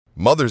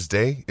Mother's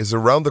Day is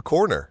around the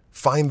corner.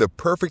 Find the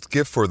perfect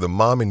gift for the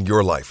mom in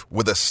your life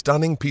with a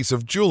stunning piece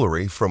of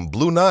jewelry from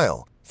Blue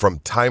Nile. From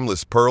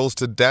timeless pearls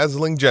to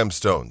dazzling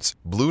gemstones,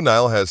 Blue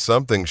Nile has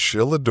something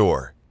she'll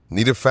adore.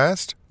 Need it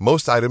fast?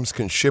 Most items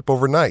can ship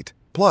overnight.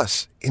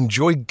 Plus,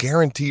 enjoy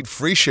guaranteed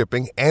free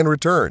shipping and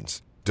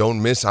returns.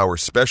 Don't miss our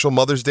special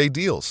Mother's Day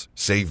deals.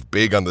 Save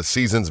big on the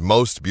season's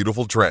most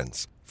beautiful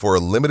trends. For a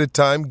limited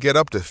time, get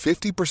up to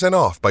 50%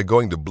 off by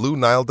going to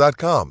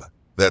BlueNile.com.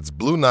 That's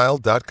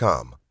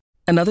BlueNile.com.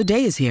 Another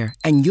day is here,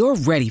 and you're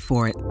ready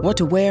for it. What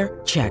to wear?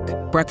 Check.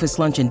 Breakfast,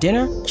 lunch, and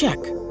dinner?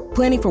 Check.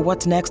 Planning for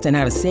what's next and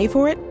how to save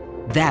for it?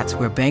 That's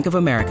where Bank of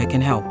America can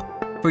help.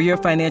 For your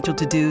financial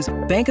to-dos,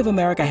 Bank of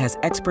America has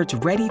experts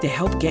ready to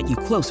help get you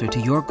closer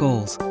to your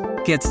goals.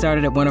 Get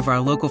started at one of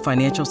our local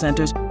financial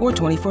centers or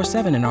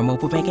 24/7 in our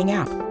mobile banking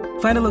app.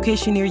 Find a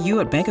location near you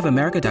at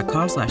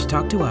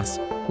bankofamerica.com/talktous.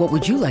 What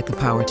would you like the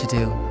power to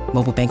do?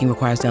 Mobile banking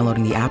requires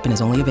downloading the app and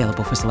is only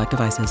available for select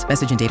devices.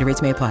 Message and data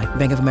rates may apply.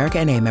 Bank of America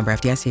N.A., member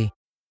FDIC.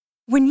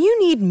 When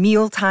you need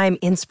mealtime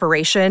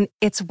inspiration,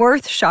 it's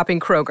worth shopping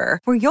Kroger,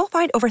 where you'll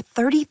find over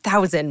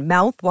 30,000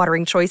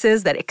 mouth-watering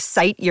choices that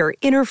excite your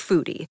inner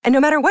foodie. And no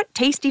matter what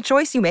tasty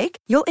choice you make,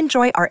 you'll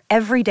enjoy our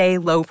everyday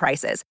low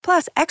prices,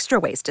 plus extra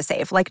ways to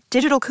save, like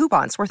digital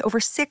coupons worth over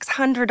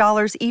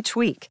 $600 each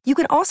week. You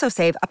can also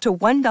save up to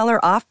 $1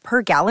 off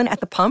per gallon at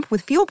the pump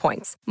with fuel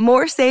points.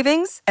 More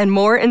savings and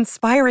more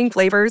inspiring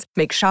flavors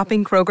make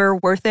shopping Kroger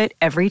worth it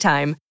every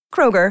time.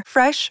 Kroger,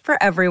 fresh for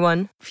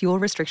everyone. Fuel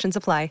restrictions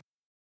apply.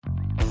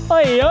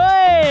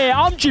 Hey,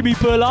 I'm Jimmy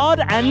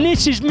Bullard, and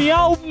this is me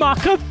old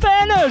mucker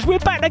Fenners. We're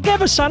back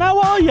together, son. How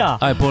are ya?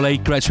 Hi, Bully.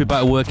 Great to be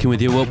back working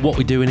with you. What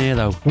we doing here,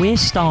 though? We're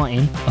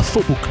starting a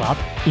football club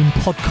in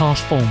podcast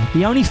form.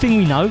 The only thing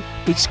we know,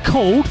 it's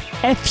called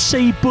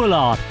FC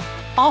Bullard.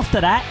 After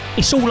that,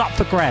 it's all up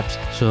for grabs.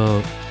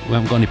 So, we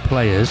haven't got any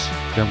players,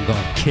 we haven't got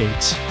a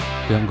kit,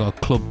 we haven't got a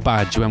club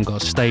badge, we haven't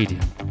got a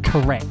stadium.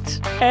 Correct.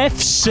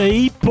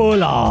 FC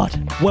Bullard.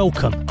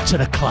 Welcome to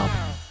the club.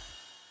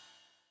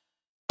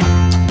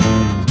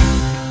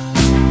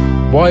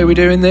 Why are we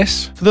doing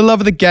this? For the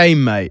love of the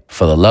game, mate.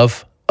 For the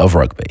love of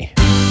rugby.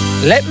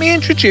 Let me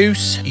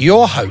introduce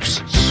your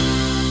hosts.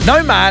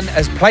 No man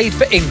has played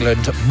for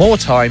England more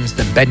times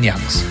than Ben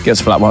Youngs. Get us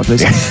a flat white,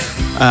 please.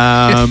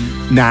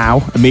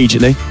 Now,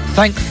 immediately.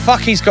 Thank fuck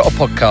he's got a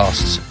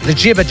podcast. The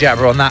jibber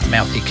jabber on that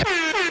mouthy cat.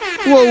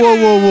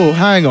 Whoa.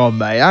 Hang on,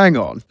 mate. Hang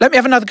on. Let me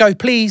have another go,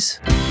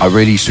 please. I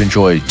really used to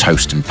enjoy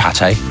toast and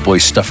pate.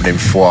 Boys stuffing in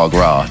foie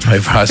gras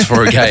 24 hours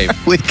for a game.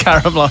 With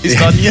caramelised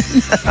onion.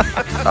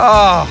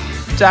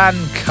 Dan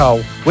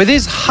Cole. With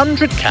his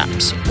 100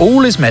 caps, all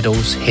his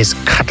medals, his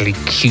cuddly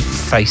cute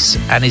face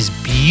and his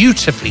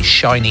beautifully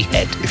shiny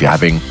head. If you're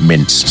having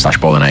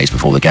mince/bolognese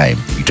before the game,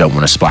 you don't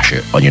want to splash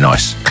it on your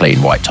nice,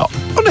 clean white top.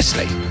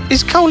 Honestly,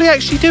 is Coley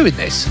actually doing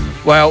this?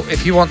 Well,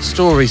 if you want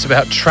stories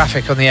about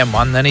traffic on the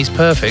M1, then he's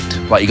perfect.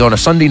 Like you go on a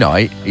Sunday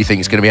night, you think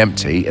it's going to be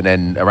empty, and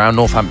then around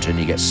Northampton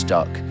you get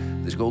stuck.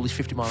 There's got all these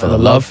 50 miles. For the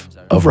love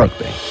of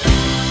rugby.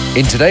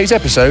 In today's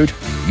episode,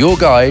 your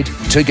guide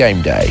to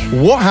game day.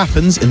 What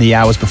happens in the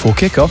hours before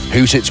kickoff?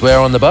 Who sits where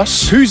on the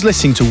bus? Who's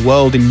listening to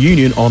World in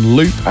Union on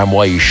loop? And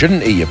why you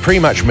shouldn't eat your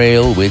pre-match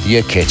meal with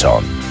your kit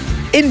on.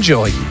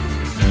 Enjoy.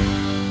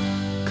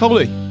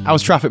 Coley, how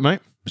was traffic,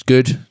 mate? It was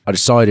good. I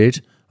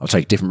decided I'll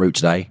take a different route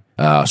today.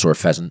 I saw a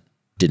pheasant,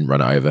 didn't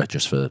run it over,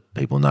 just for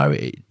people to know.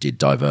 It did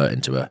divert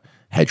into a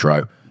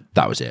hedgerow.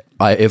 That was it.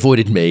 It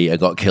avoided me and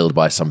got killed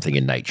by something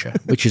in nature,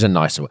 which is a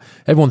nicer way.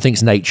 Everyone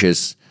thinks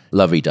nature's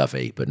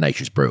lovey-dovey, but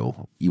nature's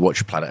brutal. You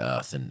watch Planet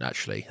Earth, and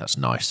actually, that's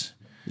nice.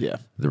 Yeah.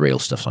 The real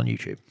stuff's on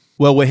YouTube.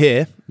 Well, we're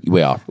here.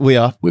 We are.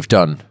 We've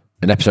done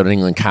an episode of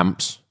England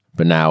Camps,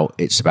 but now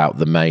it's about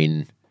the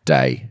main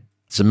day.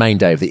 It's the main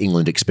day of the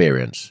England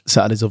experience.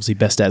 Saturday's obviously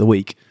best day of the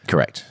week.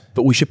 Correct.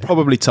 But we should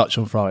probably touch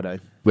on Friday.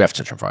 We have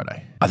to touch on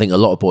Friday. I think a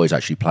lot of boys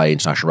actually play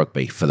international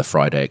rugby for the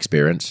Friday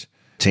experience.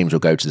 Teams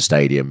will go to the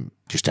stadium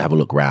just to have a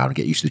look around,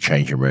 get used to the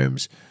changing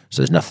rooms,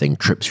 so there's nothing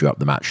trips you up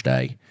the match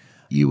day.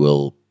 You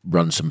will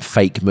run some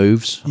fake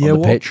moves on the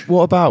pitch.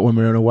 What about when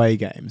we're in away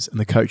games and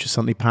the coaches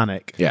suddenly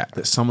panic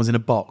that someone's in a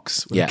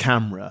box with a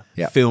camera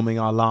filming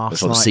our last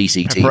sort of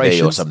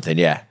CCTV or something,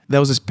 There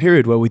was this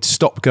period where we'd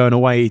stop going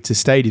away to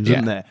stadiums,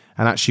 wasn't there?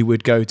 And actually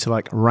we'd go to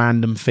like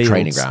random fields.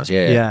 Training grounds,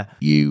 yeah.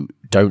 You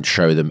don't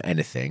show them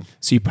anything.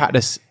 So you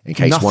practice in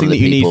case nothing one of the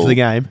that you people, need for the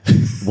game.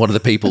 One of the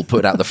people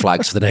putting out the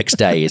flags for the next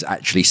day is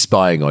actually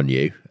spying on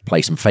you,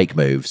 play some fake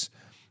moves.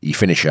 You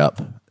finish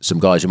up. Some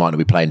guys who might not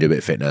be playing do a bit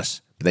of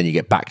fitness. But then you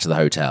get back to the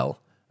hotel.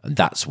 And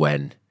that's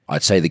when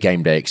I'd say the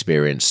game day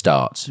experience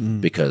starts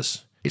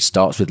because it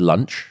starts with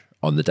lunch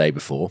on the day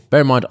before.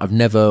 Bear in mind, I've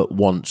never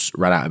once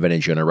ran out of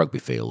energy on a rugby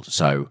field.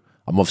 So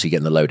I'm obviously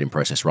getting the loading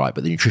process right.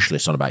 But the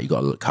nutritionist's on about you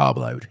got to carb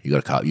load. You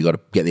got to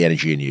get the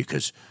energy in you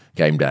because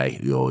game day,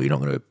 you're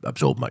not going to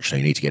absorb much. So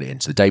you need to get it in.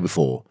 So the day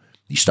before,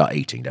 you start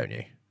eating, don't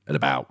you? At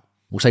about,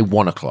 we'll say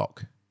 1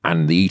 o'clock.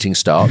 And the eating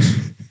starts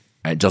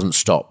and it doesn't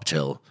stop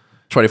till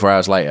 24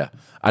 hours later.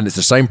 And it's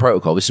the same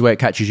protocol. This is where it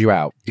catches you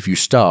out. If you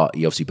start,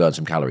 you obviously burn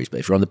some calories. But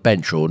if you're on the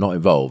bench or not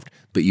involved,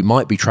 but you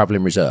might be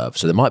travelling reserve.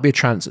 So there might be a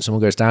chance that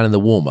someone goes down in the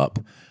warm-up.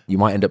 You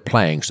might end up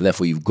playing. So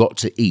therefore, you've got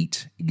to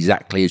eat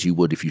exactly as you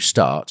would if you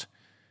start,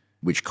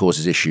 which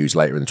causes issues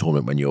later in the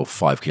tournament when you're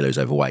 5 kilos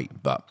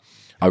overweight. But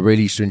I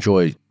really used to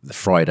enjoy the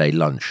Friday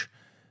lunch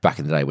back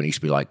in the day when it used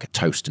to be like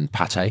toast and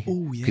pate.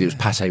 Oh, yeah. Because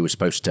pate was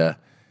supposed to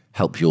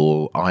help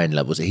your iron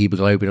levels,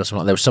 hemoglobin or something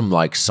like that. There was some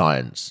like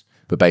science.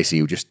 But basically,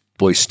 you were just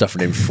boys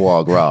stuffing in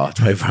foie gras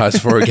 24 hours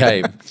for a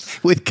game.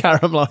 With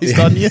caramelised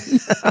onion.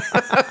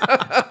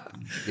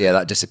 Yeah,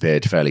 that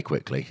disappeared fairly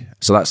quickly.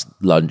 So that's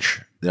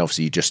lunch. Then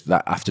obviously just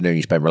that afternoon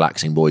you spend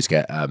relaxing. Boys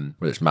get, whether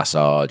it's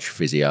massage,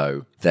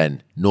 physio.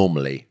 Then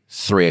normally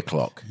 3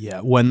 o'clock. Yeah,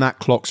 when that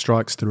clock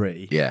strikes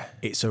 3, yeah,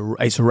 it's a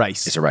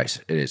race. It's a race,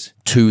 it is.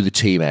 To the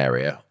team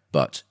area,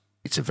 but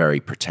it's a very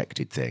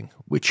protected thing,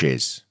 which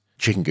is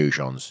chicken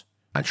goujons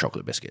and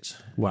chocolate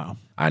biscuits. Wow.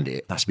 And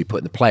it has to be put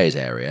in the players'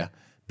 area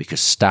because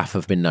staff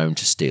have been known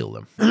to steal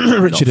them.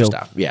 Richard Hill.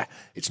 Staff. Yeah,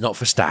 it's not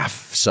for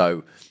staff,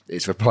 so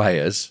it's for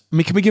players. I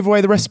mean, can we give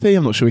away the recipe?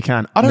 I'm not sure we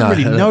can. I don't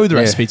really know the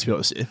recipe, to be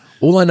honest with you.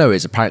 All I know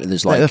is apparently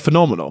there's like... They're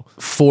phenomenal.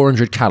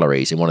 400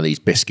 calories in one of these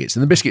biscuits.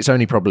 And the biscuit's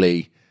only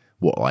probably,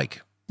 not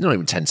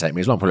even 10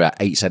 centimetres long, probably about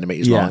 8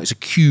 centimetres long. It's a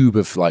cube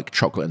of like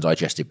chocolate and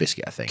digestive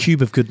biscuit, I think.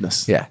 Cube of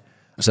goodness. Yeah.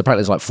 So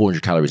apparently there's like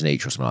 400 calories in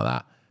each or something like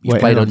that. You've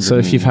Wait, played so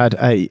if you've had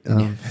 8... How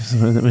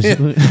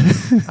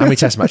many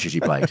test matches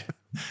you played?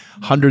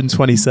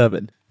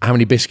 127. How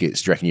many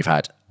biscuits do you reckon you've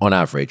had on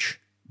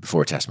average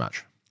before a test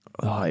match?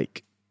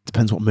 Like,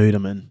 depends what mood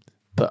I'm in.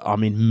 But I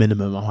mean,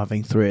 minimum, I'm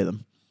having 3 of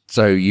them.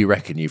 So you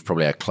reckon you've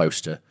probably had close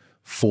to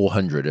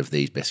 400 of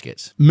these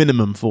biscuits?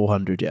 Minimum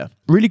 400, yeah.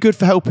 Really good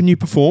for helping you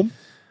perform.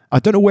 I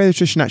don't know where the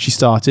tradition actually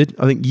started.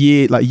 I think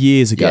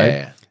years ago.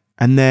 Yeah.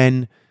 And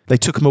then they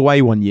took them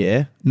away one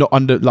year. Not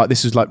under, like,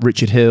 this was like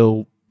Richard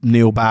Hill,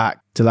 Neil Back,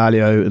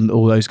 Delalio, and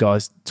all those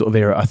guys sort of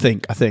era, I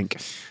think.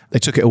 They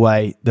took it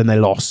away, then they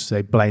lost. So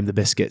they blamed the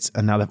biscuits,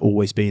 and now they've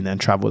always been there and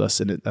travelled with us,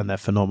 and they're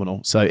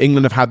phenomenal. So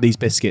England have had these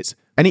biscuits.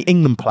 Any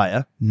England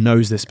player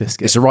knows this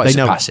biscuit. It's a rite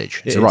of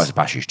passage. It's a rite of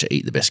passage to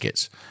eat the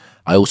biscuits.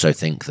 I also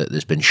think that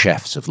there's been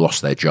chefs who've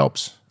lost their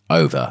jobs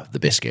over the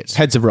biscuits.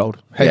 Heads have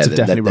rolled. Heads have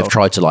definitely rolled. They've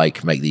tried to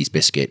like make these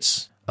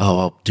biscuits. Oh,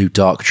 I'll do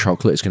dark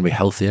chocolate. It's going to be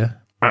healthier.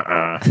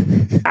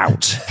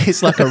 Out.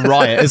 It's like a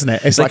riot, isn't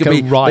it? It's like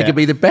a riot. They could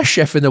be the best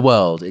chef in the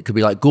world. It could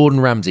be like Gordon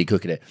Ramsay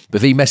cooking it. But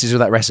if he messes with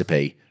that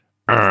recipe,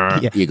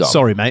 you got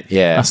Sorry, mate.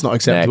 Yeah, that's not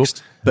acceptable.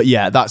 Next. But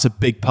yeah, that's a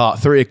big part.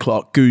 3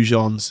 o'clock,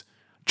 goujons,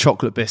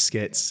 chocolate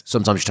biscuits.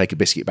 Sometimes you take a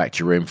biscuit back to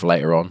your room for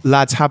later on.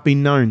 Lads have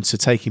been known to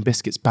taking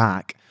biscuits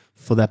back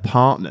for their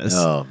partners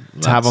to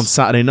have on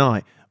Saturday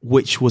night,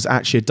 which was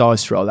actually a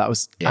dice roll. That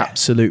was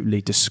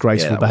absolutely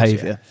disgraceful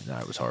behaviour. No,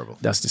 it was horrible.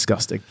 That's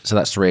disgusting. So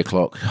that's 3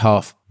 o'clock.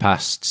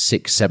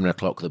 6:30, 7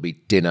 o'clock, there'll be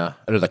dinner,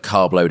 another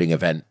carb loading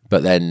event.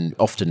 But then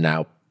often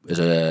now, as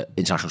an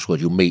international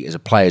squad, you'll meet as a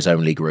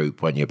players-only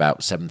group when you're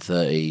about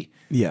 7:30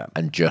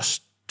 and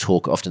just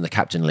talk. Often the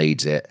captain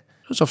leads it.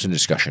 There's often a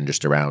discussion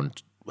just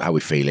around how we're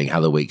feeling, how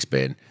the week's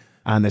been.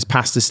 And there's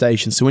pasta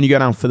stations. So when you go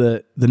down for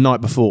the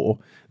night before,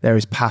 there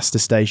is pasta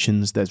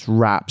stations, there's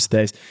wraps,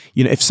 there's,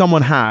 if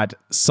someone had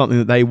something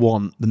that they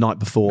want the night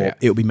before,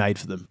 it'll be made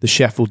for them. The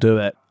chef will do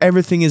it.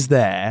 Everything is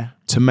there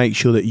to make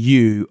sure that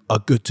you are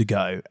good to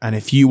go. And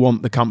if you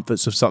want the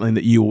comforts of something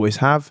that you always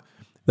have,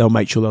 they'll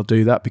make sure they'll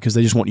do that because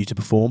they just want you to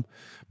perform.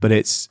 But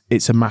it's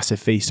a massive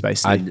feast,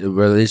 basically. And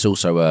there's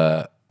also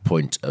a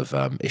point of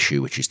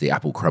issue, which is the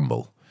apple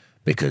crumble,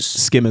 because...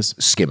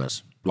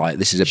 Skimmers. Like,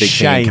 this is a big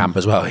thing in camp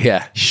as well,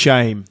 yeah.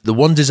 Shame. The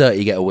one dessert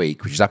you get a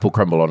week, which is apple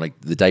crumble on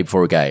the day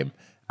before a game,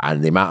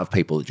 and the amount of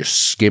people that just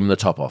skim the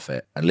top off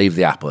it and leave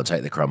the apple and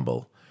take the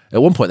crumble.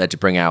 At one point, they had to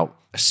bring out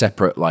a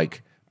separate,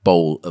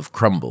 bowl of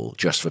crumble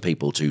just for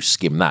people to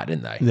skim that,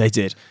 didn't they? They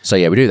did. So,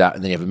 yeah, we do that,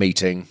 and then you have a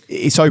meeting.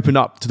 It's open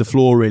up to the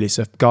floor, really.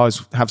 So if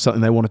guys have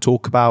something they want to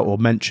talk about or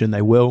mention,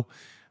 they will.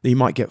 You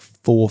might get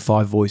 4 or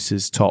 5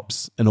 voices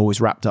tops and always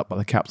wrapped up by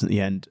the captain at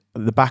the end.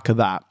 At the back of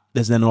that,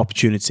 there's then an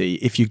opportunity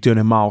if you're doing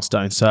a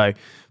milestone. So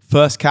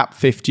first cap,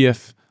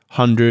 50th,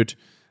 100,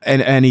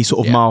 and any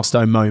sort of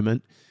milestone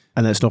moment.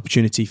 And there's an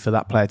opportunity for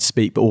that player to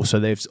speak. But also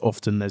there's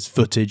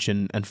footage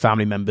and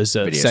family members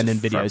sending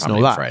videos and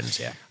all that.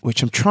 Friends,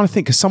 which I'm trying to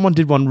think, because someone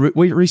did one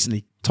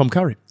recently, Tom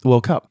Curry, the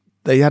World Cup.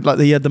 They had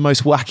the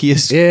most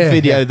wackiest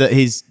video that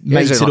his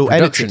mates had all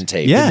edited.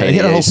 Team, he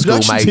had a whole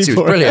production team. It was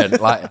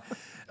brilliant.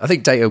 I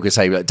think Dave could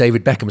say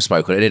David Beckham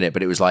spoke on it, didn't it?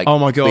 But it was like, oh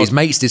my God, his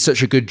mates did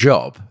such a good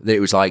job that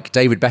it was like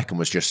David Beckham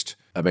was just.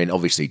 I mean,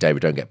 obviously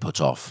David don't get put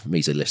off.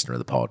 He's a listener of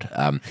the pod.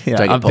 Don't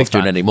get put off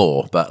doing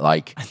anymore. But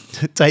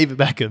David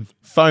Beckham,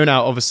 phone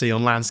out obviously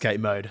on landscape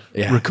mode,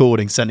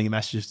 recording, sending a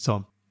message to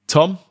Tom.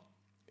 Tom,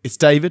 it's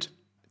David.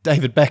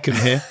 David Beckham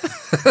here.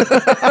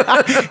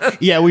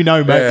 Yeah, we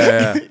know, mate.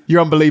 Yeah.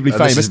 You're unbelievably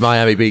famous. This is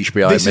Miami Beach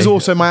behind me. This is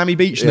also Miami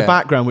Beach in the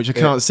background, which I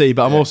can't see,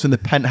 but I'm also in the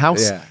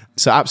penthouse. Yeah.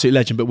 So absolute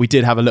legend. But we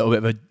did have a little bit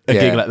of a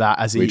giggle at that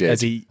as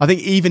he. I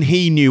think even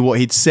he knew what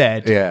he'd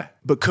said,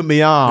 but couldn't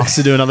be asked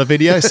to do another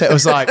video. So it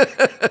was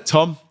like,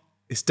 Tom,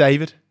 it's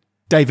David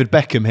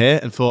Beckham here,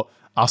 and thought,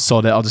 I'll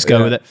sod it, I'll just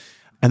go with it.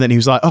 And then he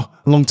was like, oh,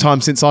 a long time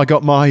since I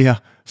got my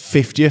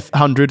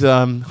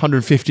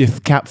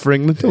 150th cap for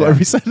England, or whatever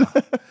he said.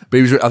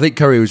 But I think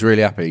Curry was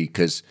really happy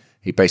because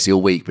he basically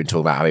all week been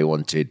talking about how he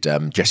wanted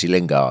Jesse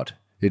Lingard,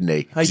 didn't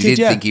he? He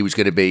didn't think he was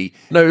going to be.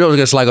 No, not going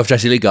to slag off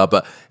Jesse Lingard,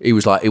 but he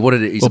was like, he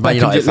wanted it. He's a Man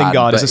United fan.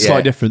 Lingard is a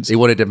slight difference. He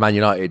wanted a Man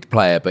United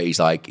player, but he's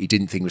like, he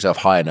didn't think himself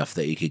high enough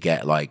that he could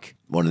get like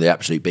one of the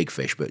absolute big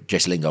fish. But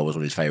Jesse Lingard was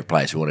one of his favourite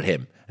players, so he wanted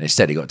him, and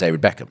instead he got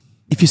David Beckham.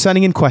 If you're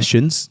sending in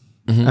questions,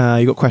 you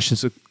got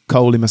questions for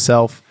Cole and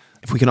myself.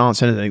 If we can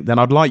answer anything, then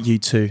I'd like you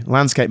to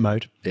landscape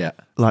mode. Yeah,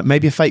 like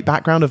maybe a fake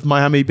background of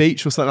Miami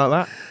Beach or something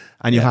like that,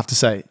 and you'll have to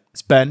say,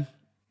 "It's Ben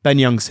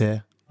Young's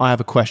here. I have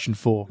a question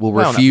for." We'll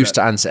refuse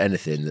to answer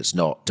anything that's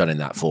not done in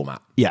that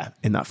format. Yeah,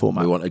 in that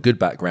format. We want a good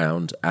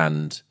background,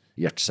 and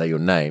you have to say your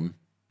name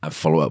and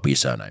follow up with your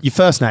surname. Your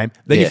first name,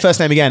 then your first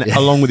name again,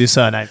 along with your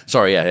surname.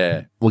 Sorry,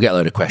 yeah. We'll get a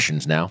load of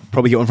questions now.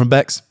 Probably get one from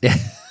Bex. Yeah.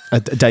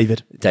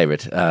 David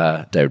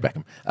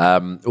Beckham.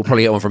 We'll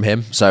probably get one from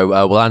him. So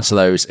we'll answer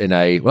those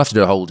we'll have to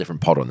do a whole different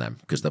pod on them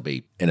because they'll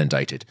be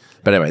inundated.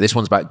 But anyway, this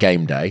one's about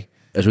game day.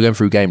 As we're going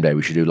through game day,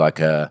 we should do like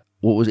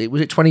what was it? Was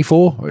it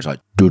 24? Or it's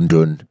like dun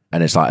dun.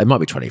 And it's like, it might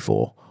be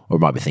 24. Or it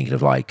might be thinking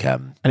of like...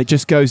 and it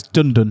just goes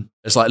dun dun.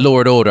 It's like Law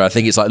and Order. I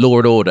think it's like Law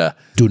and Order.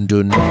 Dun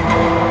dun.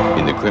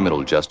 In the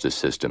criminal justice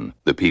system,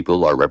 the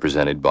people are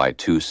represented by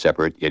two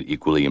separate yet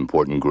equally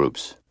important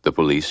groups. The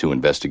police who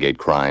investigate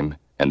crime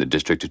and the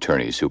district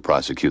attorneys who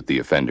prosecute the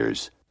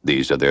offenders.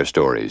 These are their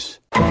stories.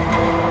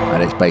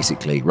 And it's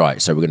basically, right,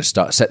 so we're going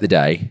to set the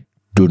day,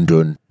 dun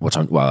dun. What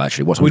time do you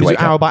wake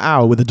up? Hour by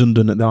hour with a dun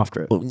dun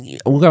after it?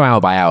 We'll go hour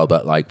by hour,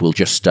 but like we'll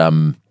just,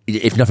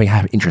 if nothing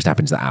interesting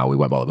happens that hour, we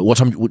won't bother. But what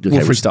time? We'll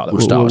freestart.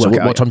 We'll start.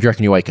 What time do you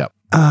reckon you wake up?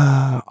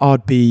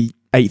 I'd be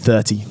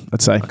 8:30,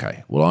 I'd say.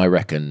 Okay. Well, I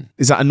reckon...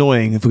 Is that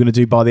annoying if we're going to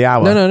do by the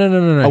hour?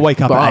 No. I wake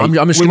up at 8.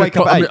 I'm just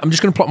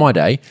going to plot my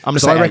day. I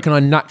reckon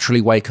I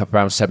naturally wake up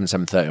around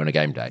 7:30 on a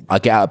game day. I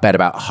get out of bed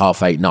about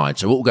 8:30, 9.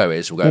 So what we'll go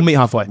is... We'll meet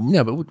halfway.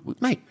 No,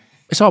 but mate,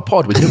 it's our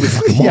pod. We can do it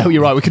fucking more. Yeah,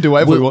 you're right. We can do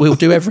whatever we want. We'll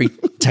do every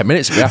 10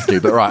 minutes if we have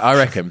to. But right, I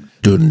reckon...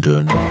 Dun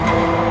dun.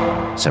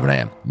 7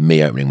 a.m.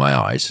 Me opening my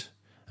eyes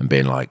and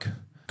being like,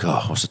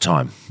 God, what's the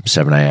time?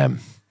 7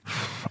 a.m.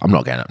 I'm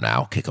not getting up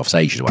now. Kickoff's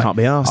ages away. Can't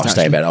be asked. I'll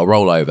stay in bed. I'll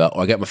roll over,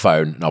 or I get my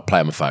phone and I'll play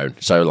on my phone.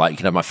 So like you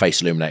can have my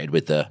face illuminated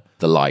with the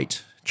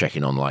light,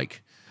 checking on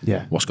like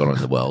what's going on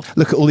in the world.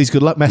 Look at all these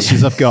good luck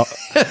messages I've got.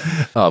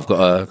 I've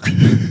got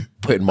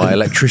put in my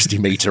electricity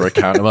meter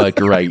account. I'm like,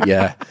 great,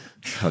 yeah.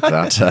 Look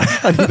at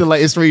that. I need the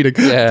latest reading.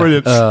 Yeah.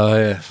 Brilliant. Oh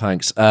yeah,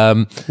 thanks.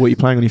 What are you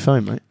playing on your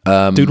phone, mate?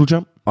 Doodle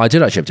Jump? I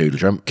did actually have Doodle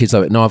Jump. Kids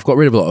love it. No, I've got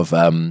rid of a lot of...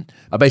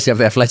 I basically have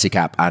the Athletic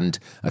app and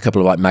a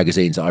couple of like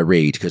magazines that I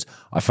read because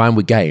I find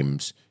with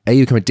games, A,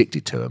 you become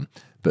addicted to them,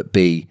 but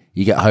B,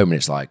 you get home and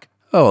it's like,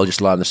 oh, I'll just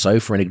lie on the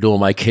sofa and ignore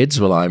my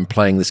kids while I'm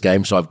playing this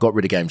game. So I've got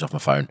rid of games off my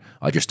phone.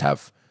 I just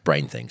have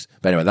brain things.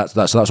 But anyway,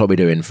 that's what we're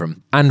doing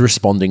and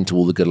responding to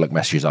all the good luck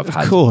messages I've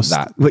had. Of course,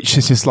 which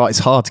is just like, it's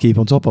hard to keep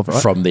on top of,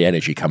 right? From the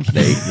energy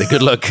company. The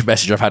good luck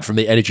message I've had from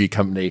the energy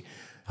company.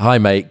 Hi,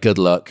 mate, good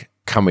luck.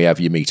 Can we have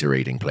your meter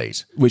reading,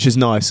 please? Which is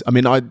nice. I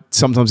mean, I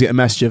sometimes get a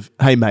message of,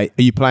 hey, mate,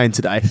 are you playing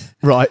today?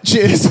 Right,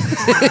 cheers.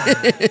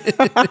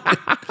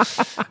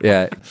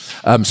 Yeah.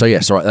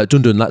 So right,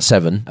 dun dun, that's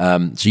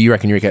 7. So you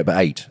reckon you wake up at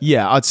 8?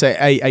 Yeah, I'd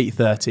say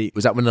 8:30.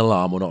 Was that with an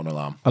alarm or not an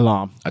alarm?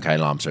 Alarm. Okay,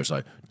 alarm.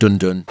 So dun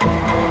dun.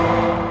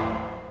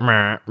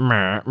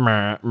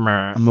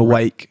 I'm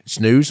awake.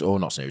 Snooze or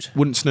not snooze?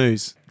 Wouldn't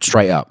snooze.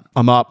 Straight up.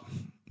 I'm up.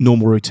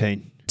 Normal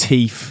routine.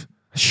 Teeth.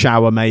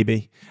 Shower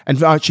maybe.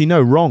 And actually,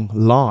 no, wrong.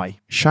 Lie.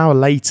 Shower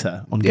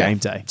later on game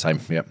day. Same,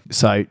 yep.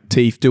 So,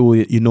 teeth, do all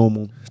your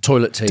normal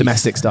toilet teeth,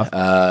 domestic stuff.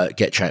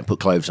 Get changed, put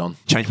clothes on.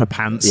 Change my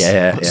pants.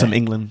 Put some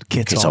England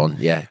kit on.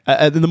 Yeah.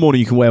 In the morning,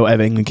 you can wear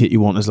whatever England kit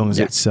you want as long as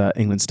it's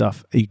England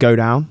stuff. You go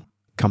down,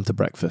 come to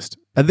breakfast.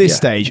 At this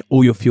stage,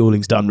 all your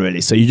fueling's done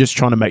really. So, you're just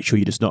trying to make sure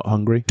you're just not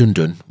hungry. Dun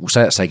dun. We'll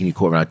say that's taking you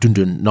quarter around. Dun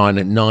dun.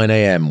 9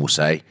 a.m. we'll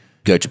say.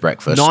 Go to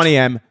breakfast. 9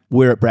 a.m.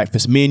 We're at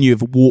breakfast. Me and you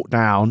have walked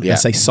down and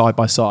say side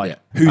by side. Yeah.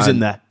 Who's in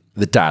there?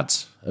 The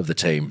dads of the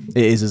team.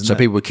 It is, isn't it? So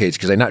people with kids,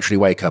 because they naturally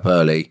wake up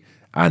early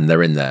and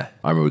they're in there.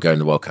 I remember going to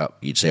the World Cup,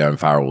 you'd see Owen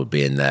Farrell would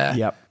be in there.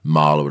 Yep. Joe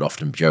Marler would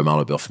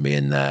often be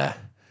in there.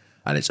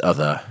 And it's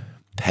other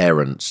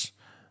parents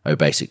who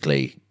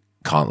basically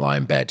can't lie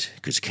in bed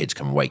because kids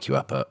come and wake you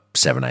up at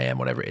 7 a.m,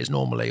 whatever it is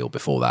normally, or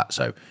before that.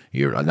 So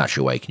you're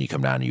naturally awake and you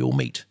come down and you all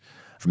meet.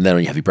 From then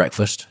on, you have your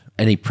breakfast.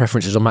 Any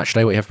preferences on match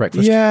day, what you have for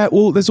breakfast? Yeah,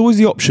 well, there's always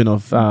the option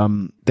of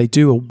they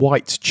do a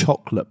white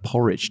chocolate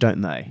porridge,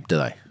 don't they? Do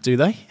they? Do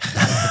they?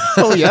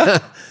 Oh, yeah.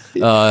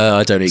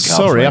 I don't eat carbs.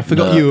 Sorry, I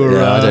forgot you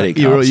were. I don't eat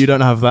carbs. You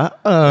don't have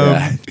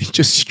that.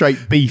 Just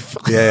straight beef.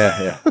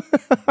 Yeah.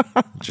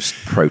 Just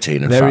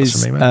protein and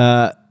fats for me,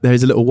 man. There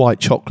is a little white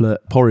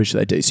chocolate porridge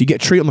they do. So you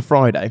get a treat on the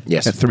Friday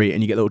at 3,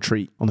 and you get a little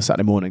treat on the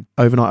Saturday morning.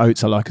 Overnight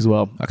oats I like as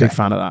well. Okay. Big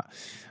fan of that.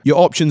 Your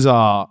options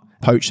are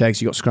poached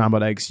eggs. You've got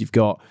scrambled eggs. You've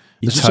got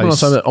your Someone else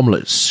toast. had an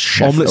omelette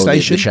chef. Omelette or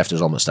station? The chef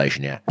does omelette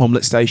station, yeah.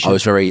 Omelette station.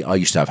 I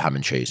used to have ham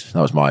and cheese.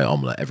 That was my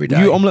omelette every day.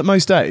 Were you omelette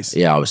most days?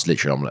 Yeah, I was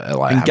literally omelette.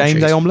 Like And ham game and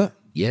day cheese. omelette?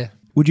 Yeah.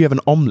 Would you have an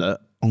omelette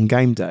on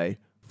game day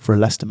for a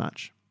Leicester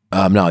match?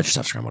 No, I just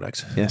have scrambled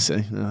eggs. Yeah,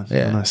 see.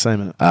 Yeah. No, same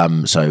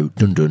minute. So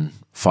dun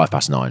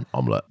 9:05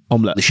 omelette.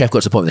 Omelette. The chef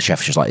got to the point where the chef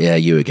was just like, yeah,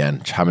 you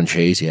again, ham and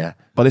cheese, yeah.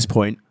 By this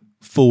point,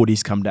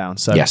 40's come down.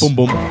 So Yes. boom,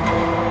 boom,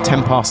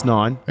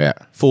 9:10. Yeah.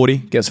 40,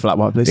 get us a flat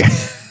white, please.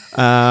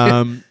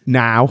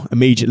 Now,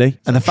 immediately.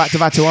 And the fact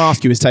I've had to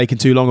ask you is taking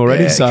too long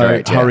already, Yeah, so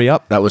correct, yeah. hurry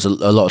up. That was a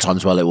lot of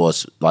times. Well, it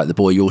was like the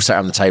boy, you all sat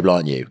around the table,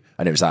 aren't you?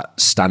 And it was that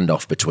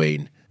standoff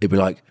between. It'd be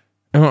like,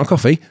 "I want a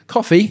coffee?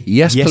 Coffee?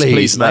 Yes, Yes, please.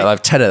 please, mate. I'll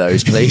have 10 of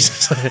those,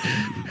 please."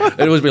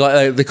 It'd always be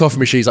like the coffee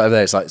machines like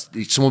there. It's like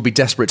someone would be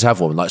desperate to have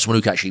one, like someone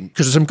who can actually,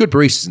 because there's some good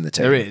baristas in the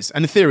team. There is.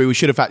 And in theory, we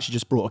should have actually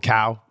just brought a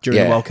cow during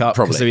Yeah, the World Cup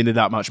probably. because they needed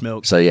that much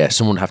milk. So yeah,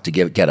 someone have to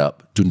get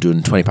up,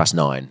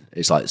 9:20.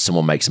 It's like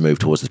someone makes a move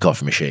towards the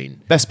coffee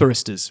machine. Best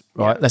baristas,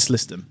 right? Yeah. Let's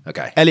list them.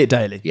 Okay. Elliot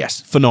Daly.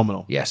 Yes.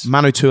 Phenomenal. Yes.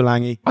 Manu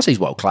Tuolangi. I say he's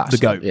world class. The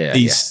GOAT. Yeah,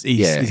 He's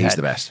he's head.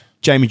 the best.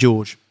 Jamie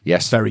George.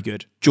 Yes. Very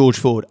good. George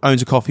Ford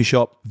owns a coffee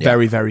shop.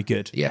 Very, very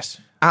good. Yes.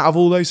 Out of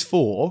all those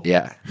four,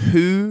 Yeah.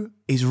 who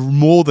is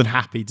more than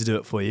happy to do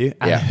it for you?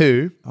 And Yeah.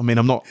 who, I mean,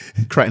 I'm not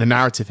creating a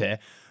narrative here,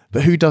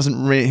 but who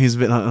doesn't really, who's a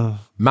bit like, oh,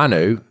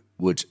 Manu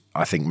would,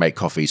 I think, make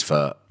coffees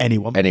for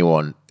anyone.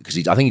 because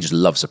I think he just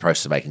loves the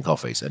process of making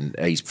coffees, and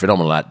he's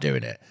phenomenal at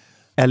doing it.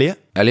 Elliot,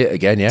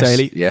 Again, yes,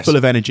 Daly, yes, full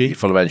of energy.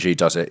 full of energy,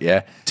 does it?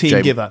 Yeah,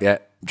 Team giver. Yeah,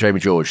 Jamie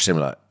George,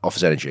 similar,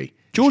 offers energy.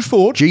 George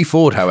Ford G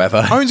Ford,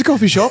 however, owns a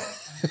coffee shop.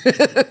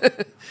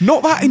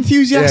 Not that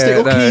enthusiastic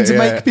or keen to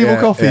make people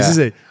coffees, is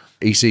he?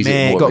 He sees it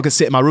Mate, more. got to go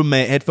sit in my room,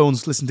 mate.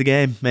 Headphones, listen to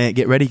game, mate.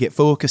 Get ready, get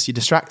focused. You're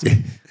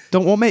distracted.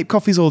 Don't want make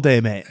coffees all day,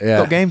 mate. Yeah.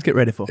 Got games to get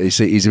ready for.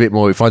 He's a bit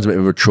more. He finds a bit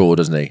of a chore,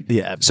 doesn't he?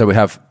 Yeah. So we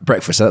have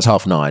breakfast. So that's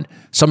 9:30.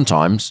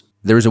 Sometimes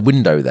there is a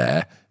window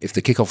there. If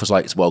the kickoff was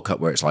like it's World Cup,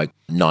 where it's like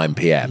 9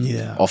 p.m.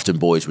 Yeah. Often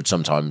boys would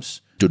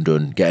sometimes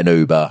get an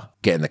Uber,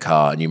 get in the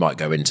car, and you might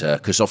go into,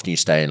 because often you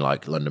stay in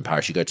like London,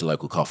 Paris. You go to a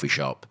local coffee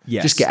shop.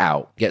 Yes. Just get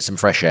out, get some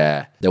fresh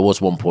air. There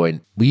was one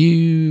point.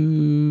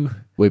 It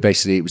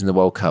was in the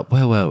World Cup.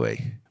 Where were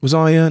we? Was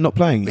I not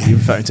playing? You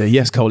referring to?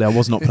 Yes, Coley, I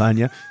was not playing,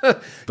 yeah.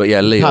 But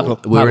yeah, Lille. Paddle.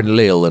 We were in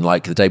Lille, and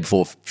like the day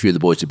before, a few of the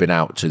boys had been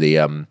out to the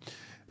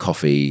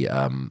coffee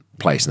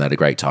place, and they had a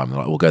great time. They're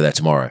like, we'll go there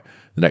tomorrow.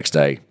 The next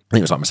day, I think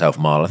it was like myself,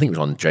 Marl. I think it was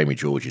on Jamie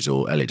George's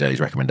or Elliot Daly's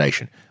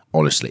recommendation.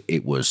 Honestly,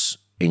 it was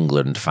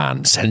England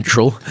fan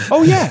central.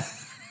 Oh, yeah.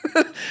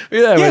 Yeah,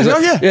 Yeah, it was like, oh,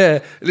 yeah. yeah.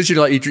 Literally,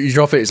 like you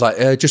drop it. It's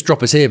like just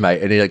drop us here,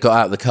 mate. And he got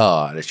out of the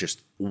car, and it's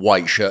just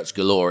white shirts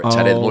galore at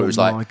 10 in the morning. It was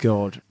Oh, like, my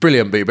God.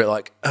 brilliant, but a bit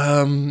like,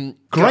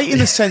 Great in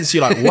the sense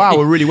you're like, wow,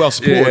 we're really well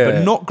supported, Yeah.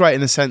 but not great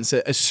in the sense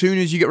that as soon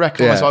as you get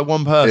recognised Yeah. by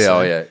one person Yeah,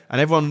 oh, yeah.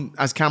 and everyone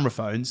has camera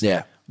phones,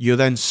 Yeah. you're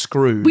then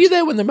screwed. were you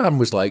there when the man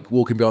was like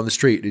walking behind the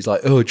street? And he's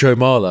like, oh, Joe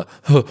Marler,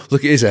 oh,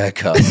 look at his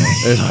haircut. And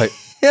it's like,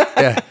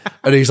 yeah.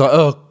 And he's like,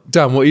 oh,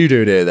 damn, what are you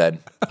doing here then?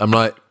 I'm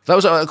like, I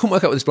couldn't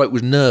work out whether this bloke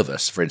was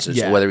nervous, for instance,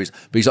 Yeah. or whether but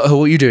he's like, oh,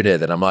 what are you doing here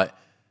then? I'm like,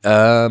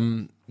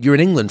 you're an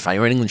England fan,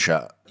 you're an England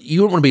shirt.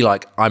 You don't want to be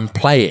like, I'm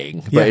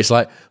playing, but Yeah. it's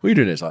like, what are you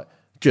doing? It's like,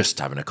 just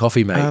having a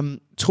coffee, mate.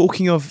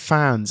 Talking of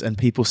fans and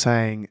people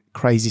saying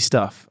crazy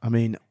stuff, I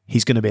mean,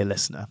 he's going to be a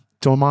listener.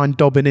 Do I mind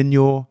dobbing in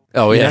your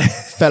Oh, yeah.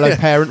 fellow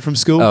parent from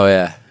school? Oh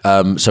yeah.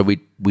 So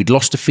we'd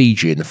lost to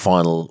Fiji in the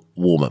final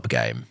warm-up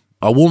game.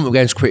 Our warm-up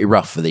game's pretty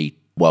rough for the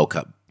World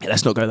Cup Yeah,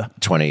 let's not go there.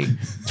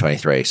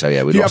 2023. So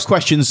yeah, we If you lost. have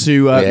questions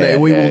to, Yeah,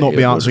 we yeah, will not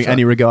be yeah, answering we'll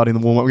any regarding the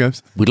warm-up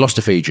games. We'd lost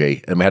to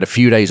Fiji, and we had a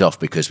few days off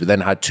because we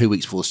then had 2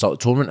 weeks before the start of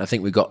the tournament. I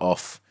think we got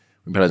off.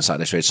 We played on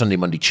Saturday, so we had Sunday,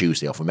 Monday,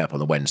 Tuesday off. We met up on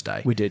the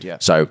Wednesday. We did, yeah.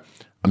 So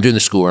I'm doing the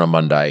school run on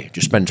Monday.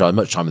 Just spend as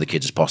much time with the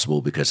kids as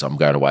possible because I'm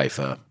going away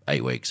for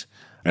 8 weeks.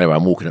 Anyway,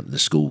 I'm walking up to the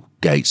school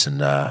gates, and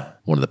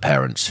one of the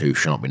parents, who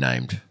shall not be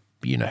named,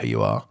 but you know who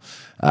you are,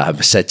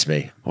 said to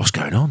me, "What's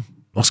going on?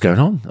 What's going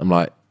on?" I'm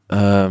like,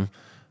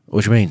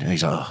 "What do you mean?" And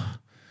he's like, "Oh,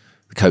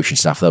 the coaching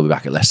staff, they'll be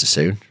back at Leicester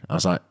soon." I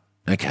was like,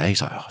 "Okay."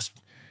 He's like, "Oh, it's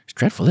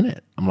dreadful, isn't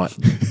it?" I'm like,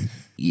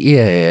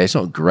 yeah, it's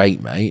not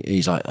great, mate.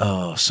 He's like,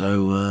 "Oh,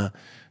 so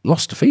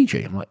lost to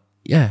Fiji." I'm like,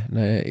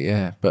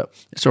 yeah, but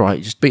it's all right.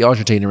 You just beat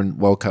Argentina in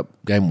World Cup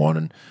game 1,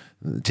 and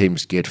the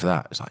team's geared for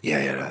that. It's like,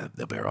 yeah,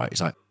 they'll be all right.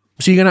 He's like,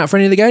 "So you going out for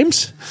any of the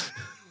games?"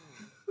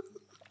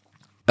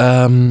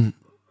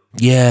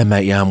 Yeah,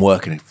 mate. Yeah, I'm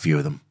working a few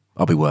of them.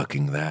 I'll be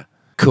working there.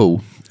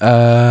 Cool.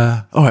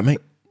 All right,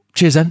 mate.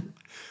 Cheers then.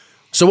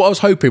 So what I was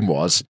hoping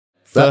was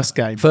First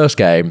game,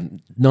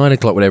 9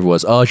 o'clock, whatever it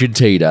was,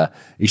 Argentina.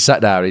 He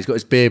sat down. He's got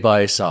his beer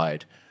by his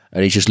side,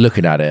 and he's just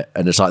looking at it.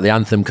 And it's like the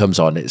anthem comes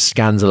on. It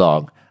scans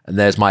along, and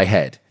there's my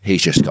head.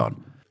 He's just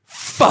gone,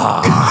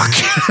 fuck.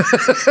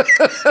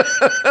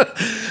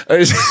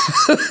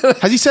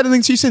 Has he said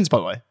anything to you since, by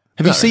the way?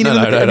 Have you seen him?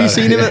 Have you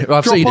seen him?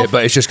 I've seen it,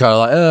 but it's just kind of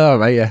like, oh,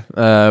 mate,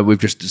 yeah. We've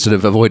just sort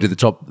of avoided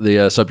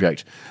the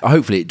subject.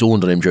 Hopefully, it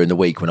dawned on him during the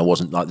week when I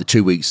wasn't, like the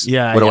 2 weeks when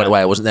I went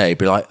away, I wasn't there. He'd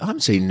be like, I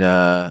haven't seen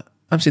the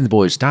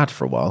boy's dad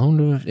for a while.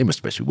 He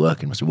must be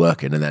working.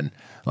 And then,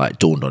 like, it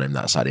dawned on him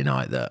that Saturday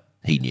night that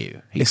he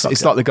knew. It's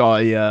like the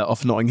guy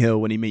off Notting Hill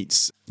when he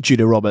meets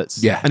Julia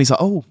Roberts. Yeah. And he's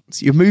like, oh,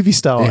 so you're a movie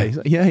star. Yeah. He's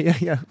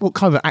like, yeah. What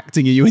kind of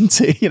acting are you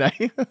into, you know?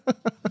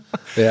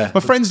 Yeah. My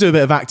friends do a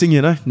bit of acting,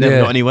 you know.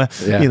 Never got anywhere.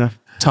 Yeah. You know,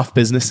 tough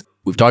business.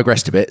 We've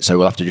digressed a bit, so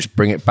we'll have to just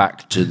bring it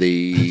back to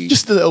the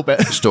Just a little bit.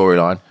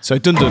 storyline. So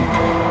dun-dun.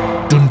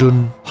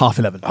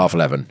 11:30.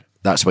 11:30.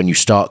 That's when you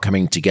start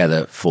coming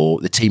together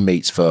for the team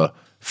meets for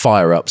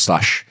fire up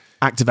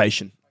 /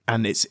 Activation.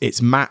 And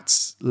it's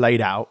mats laid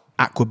out,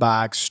 aqua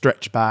bags,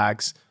 stretch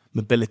bags,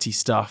 mobility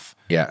stuff.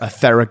 Yeah.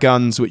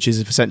 Theraguns, which is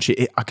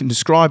essentially, I can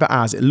describe it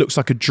as, it looks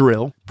like a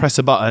drill, press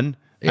a button,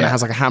 and it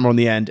has like a hammer on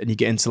the end, and you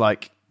get into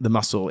like the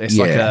muscle. It's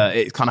like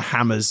it kind of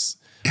hammers.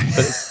 But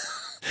it's,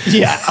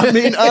 I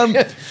mean,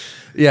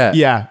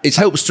 yeah. It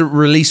helps to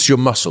release your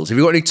muscles. If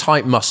you've got any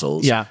tight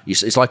muscles,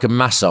 it's like a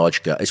massage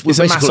gun. It's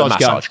basically a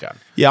massage gun.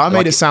 Yeah, I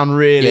made it sound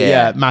really,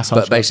 massage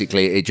But gun.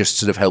 basically, it just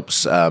sort of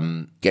helps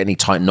get any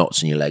tight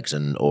knots in your legs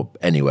or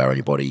anywhere on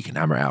your body, you can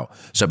hammer it out.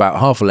 So about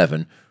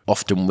 11:30,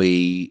 often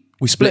we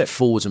split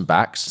forwards and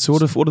backs. So what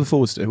do the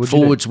forwards do?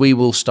 Forwards, we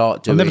will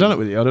start doing. I've never done it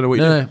with you. I don't know what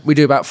you do. No, we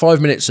do about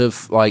 5 minutes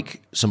of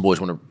like, some boys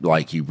want to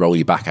like you roll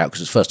your back out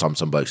because it's the first time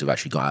some blokes have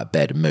actually got out of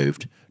bed and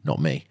moved. Not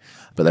me.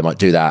 But they might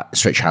do that,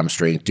 stretch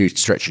hamstring, do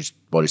stretch his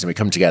bodies, and we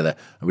come together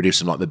and we do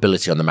some like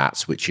mobility on the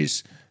mats, which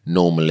is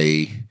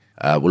normally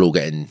we'll all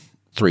get in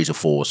 3s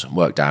or 4s and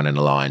work down in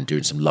a line,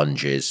 doing some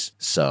lunges,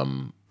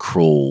 some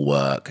crawl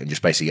work, and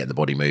just basically getting the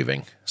body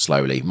moving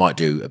slowly. Might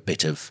do a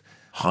bit of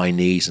high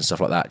knees and stuff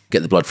like that,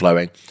 get the blood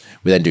flowing.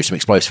 We then do some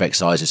explosive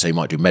exercises, so you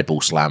might do med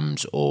ball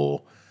slams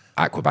or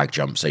aqua bag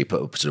jumps, so you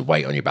put a sort of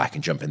weight on your back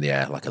and jump in the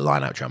air like a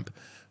line out jump,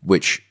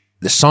 which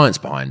the science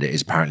behind it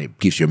is apparently it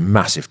gives you a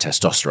massive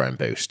testosterone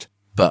boost.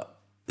 But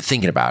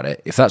thinking about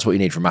it, if that's what you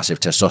need for a massive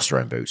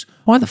testosterone boost,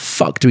 why the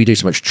fuck do we do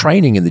so much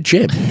training in the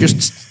gym?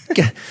 Just put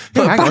a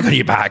bag on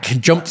your back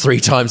and jump 3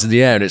 times in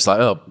the air, and it's like,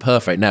 oh,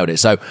 perfect, nailed it.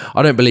 So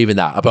I don't believe in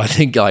that, but I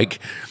think like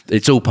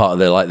it's all part of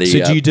the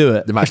So do you do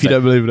it if you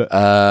don't believe in it?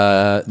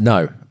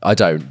 No, I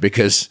don't,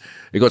 because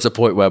it got to the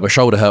point where my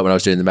shoulder hurt when I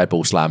was doing the med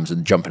ball slams,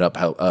 and jumping up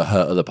hurt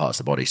other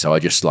parts of the body. So I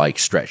just like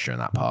stretched during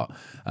that part.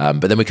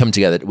 But then we come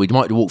together. We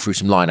might walk through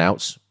some line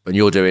outs. And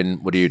you're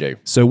doing, what do you do?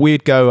 So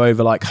we'd go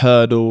over like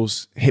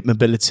hurdles, hip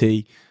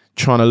mobility,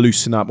 trying to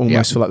loosen up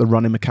almost for like the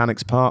running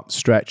mechanics part,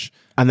 stretch,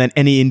 and then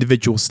any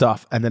individual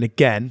stuff. And then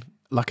again,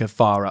 like a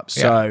fire up.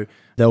 So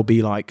there'll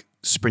be like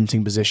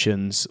sprinting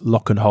positions,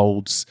 lock and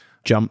holds,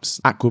 jumps,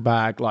 aqua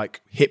bag,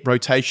 like hip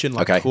rotation,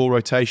 like core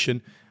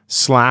rotation,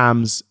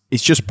 slams.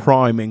 It's just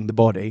priming the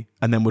body,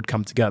 and then we'd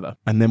come together.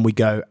 And then we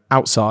go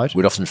outside.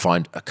 We'd often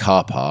find a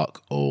car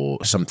park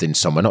or something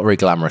somewhere, not very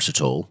glamorous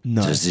at all.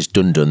 No. So this is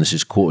dun-dun, this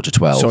is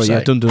 11:45. Sorry, yeah,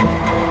 dun-dun.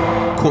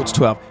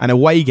 11:45. And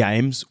away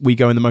games, we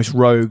go in the most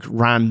rogue,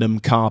 random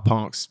car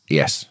parks.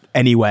 Yes.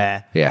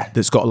 Anywhere. Yeah.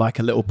 That's got like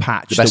a little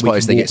patch. The best part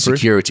is they get through.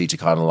 security to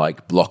kind of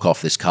like block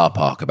off this car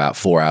park about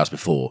 4 hours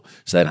before.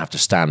 So they don't have to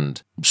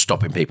stand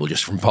stopping people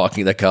just from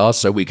parking their cars.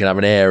 So we can have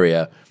an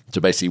area to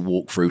basically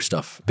walk through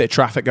stuff. Bit of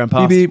traffic going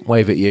past. Beep, beep,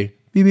 wave at you.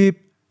 Beep, beep.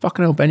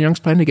 Fucking hell, Ben Young's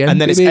playing again.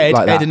 And then beep, it's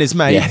beep, Ed and his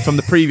mate from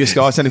the previous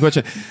guy sending a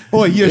question.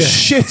 Oh, you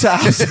shit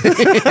ass.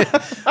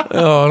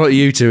 Oh, not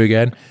you two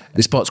again.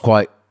 This part's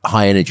quite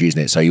high energy,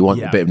 isn't it? So you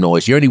want a bit of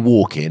noise. You're only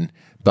walking,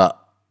 but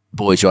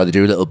boys, you either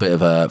do a little bit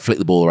of a flick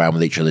the ball around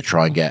with each other,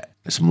 try and get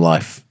some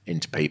life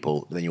into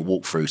people. Then you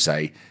walk through,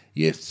 say,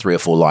 your 3 or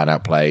 4 line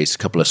out plays, a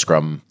couple of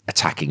scrum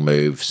attacking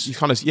moves. You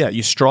kind of,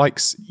 your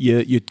strikes,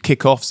 your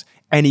kickoffs.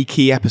 Any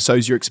key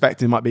episodes you're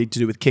expecting might be to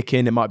do with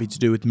kicking, it might be to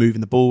do with moving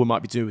the ball, it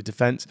might be to do with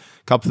defense,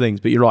 a couple of things.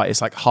 But you're right,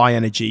 it's like high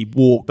energy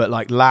walk, but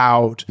like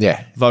loud,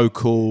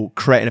 vocal,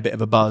 creating a bit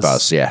of a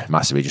buzz. Yeah,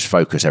 massively. Just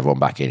focus everyone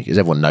back in because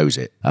everyone knows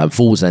it.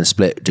 Forwards then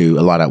split, do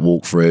a line out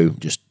walk through,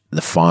 just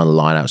the final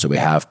line outs that we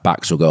have.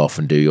 Backs will go off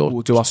and do your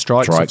We'll do our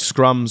strikes. Off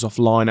scrums, off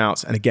line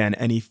outs, and again,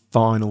 any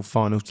final,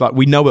 like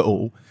we know it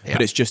all, but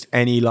it's just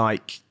any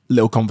like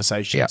little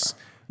conversations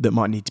that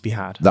might need to be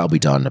had. That'll be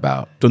done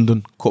about...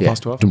 Dun-dun,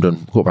 12:15. Dun-dun,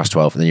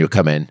 12:15, and then you'll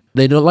come in.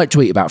 They don't like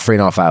to eat about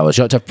 3.5 hours.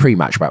 You like to have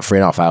pre-match about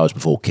 3.5 hours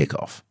before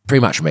kick-off.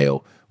 Pre-match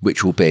meal,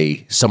 which will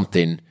be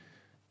something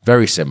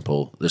very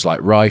simple. There's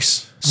like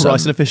rice.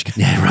 Rice and a fish cake.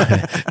 Yeah,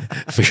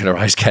 right. Fish and a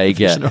rice cake,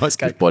 Fish and a rice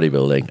cake.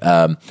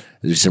 Bodybuilding.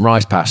 There's some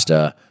rice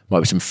pasta, might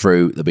be some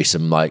fruit, there'll be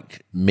some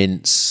like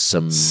mince,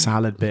 some...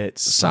 salad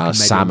bits.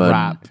 Salmon.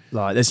 Wrap.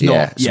 Like, there's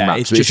not...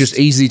 it's just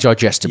easily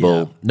digestible.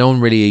 Yeah. No one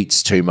really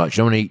eats too much.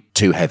 You don't want to eat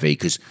too heavy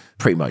because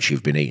pretty much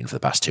you've been eating for the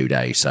past 2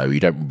 days. So you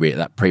don't really...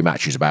 That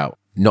pre-match is about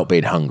not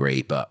being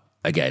hungry, but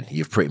again,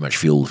 you've pretty much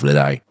fueled for the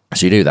day.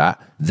 So you do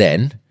that.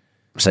 Then,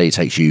 say it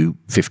takes you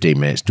 15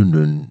 minutes.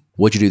 Dun-dun.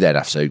 What do you do then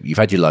after? So you've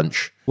had your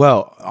lunch.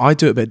 Well, I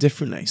do it a bit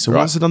differently. So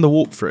once I've done the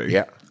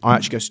walkthrough, I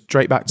actually go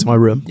straight back to my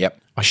room. Yep.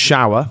 I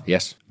shower.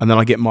 Yes. And then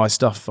I get my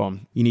stuff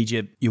on. You need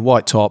your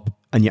white top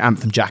and your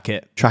Anthem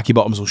jacket, tracky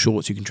bottoms or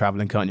shorts you can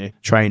travel in, can't you?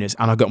 Trainers.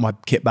 And I've got my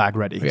kit bag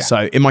ready. Yeah.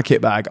 So in my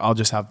kit bag, I'll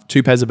just have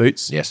 2 pairs of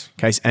boots. Yes.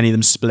 In case any of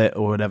them split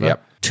or whatever.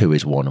 Yep. 2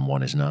 is 1 and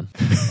 1 is none.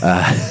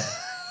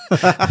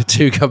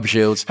 2 gum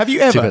shields. Have you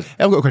ever,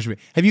 I've got a question for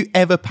you. Have you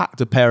ever packed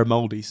a pair of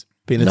Moldies?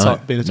 Being a No,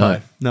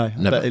 tie? No.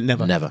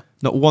 Never. Never.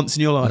 Not once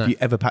in your life have you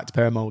ever packed a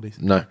pair of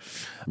Mouldies? No.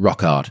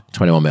 Rock hard,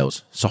 21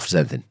 mils. Soft as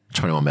anything,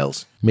 21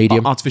 mils.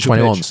 Medium, Artificial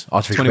 21s. pitch.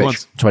 Artificial 21s.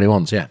 pitch,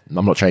 21s, yeah.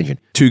 I'm not changing.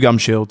 2 gum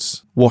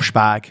shields, wash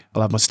bag,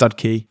 I'll have my stud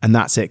key, and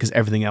that's it, because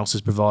everything else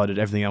is provided.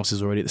 Everything else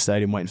is already at the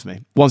stadium waiting for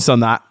me. Once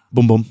done that,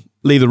 boom, boom,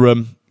 leave the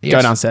room, Yes.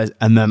 go downstairs,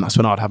 and then that's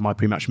when I'd have my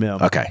pre-match meal.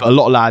 Okay. But a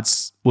lot of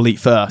lads will eat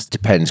first.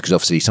 Depends, because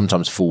obviously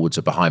sometimes forwards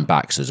are behind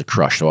backs, there's a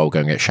crush, so I'll go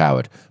and get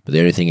showered. But the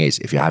only thing is,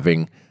 if you're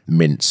having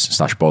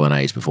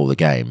mince/bolognese before the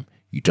game,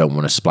 you don't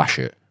want to splash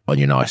it on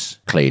your nice,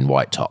 clean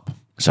white top.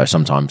 So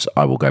sometimes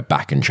I will go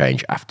back and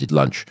change after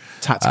lunch.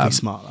 Tactically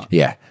smart, that.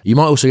 Yeah. You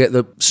might also get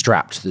the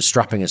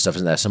strapping and stuff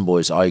isn't there. Some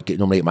boys, normally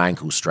get my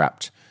ankles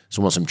strapped.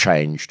 So once I'm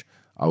changed,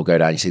 I will go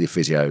down, you see the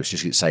physios,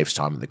 just it saves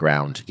time at the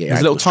ground. Get your There's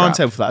a little ankles strapped.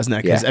 timetable for that, isn't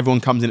there? Because Yeah.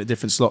 everyone comes in at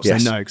different slots.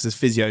 Yes. They know, because there's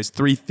physios.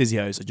 3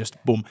 physios are just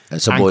boom. And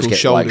some ankles,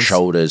 boys get like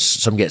shoulders.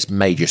 Some gets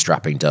major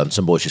strapping done.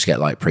 Some boys just get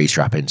like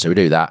pre-strapping. So we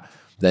do that.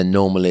 Then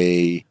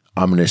normally,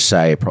 I'm going to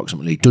say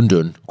approximately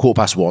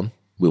 1:15,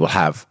 we will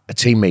have a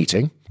team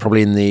meeting,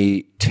 probably in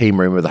the team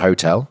room of the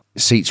hotel.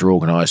 Seats are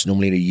organised,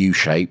 normally in a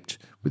U-shaped,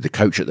 with the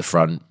coach at the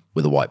front,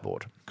 with a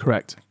whiteboard.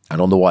 Correct.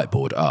 And on the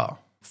whiteboard are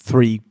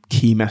 3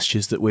 key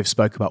messages that we've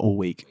spoke about all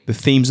week. The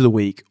themes of the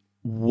week.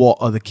 What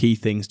are the key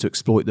things to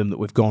exploit them that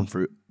we've gone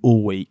through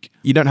all week?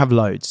 You don't have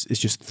loads.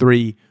 It's just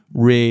 3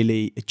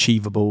 really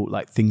achievable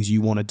things you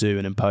want to do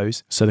and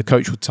impose. So the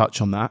coach will touch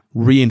on that,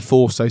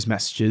 reinforce those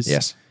messages.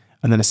 Yes.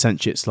 And then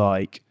essentially it's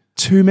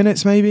 2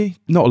 minutes maybe?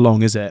 Not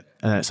long, is it?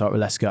 And then it's well,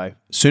 let's go.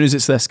 As soon as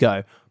it's let's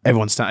go,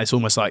 everyone's standing. It's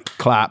almost like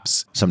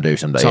claps. some do,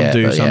 some don't. Some yeah,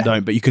 do, but some yeah.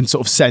 don't. But you can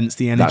sort of sense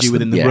the energy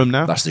within the room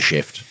now. That's the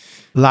shift.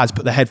 Lads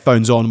put their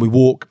headphones on, we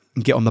walk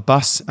and get on the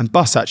bus. And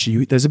bus,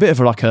 actually, there's a bit of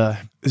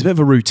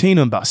a routine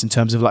on bus in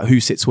terms of who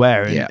sits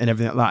where and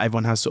everything like that.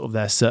 Everyone has sort of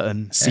their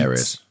certain seats.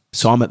 Areas.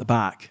 So I'm at the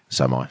back.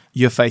 So am I.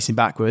 You're facing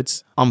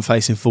backwards. I'm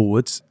facing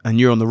forwards. And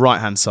you're on the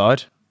right-hand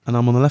side. And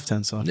I'm on the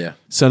left-hand side. Yeah.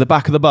 So in the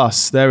back of the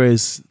bus, there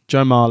is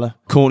Joe Marler,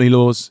 Courtney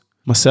Laws,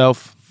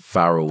 myself,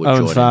 Farrell would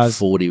Owen join Faz, in.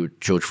 Fordy with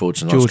George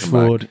Ford's and George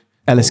Ford,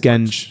 Ellis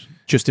Genge.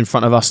 Just in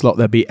front of us lot,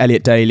 there'll be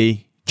Elliot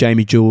Daly,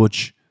 Jamie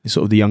George.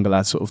 Sort of the younger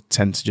lads sort of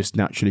tend to just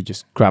naturally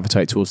just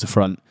gravitate towards the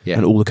front. Yeah.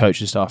 And all the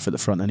coaching staff at the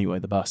front anyway,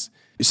 the bus.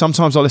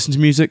 Sometimes I listen to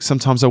music,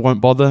 sometimes I won't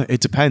bother.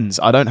 It depends.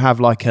 I don't have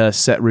a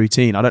set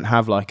routine. I don't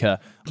have I'm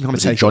going to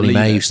take Johnny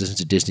May used to listen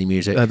to Disney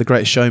music. The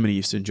Greatest Showman he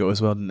used to enjoy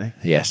as well, didn't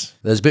he? Yes.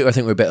 There's a bit where I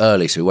think we're a bit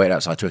early, so we waited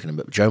outside Twickenham,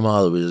 but Joe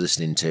Marler was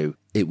listening to,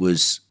 it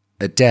was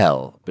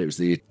Adele, but it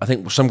was I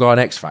think some guy on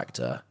X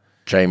Factor,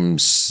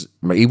 James,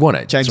 he won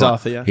it. James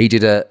Arthur, yeah. He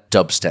did a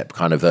dubstep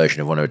kind of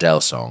version of one of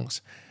Adele's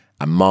songs,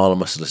 and Marler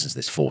must have listened to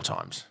this 4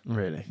 times.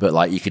 Really?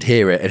 But you could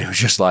hear it, and it was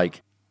just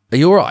are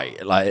you all right?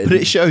 But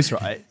it shows,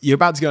 right? You're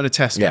about to go on a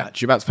test Yeah.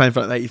 match. You're about to play in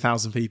front of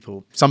 80,000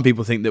 people. Some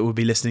people think that we'll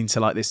be listening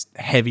to this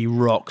heavy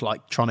rock,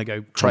 trying to go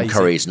Tom crazy.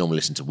 Curry's normally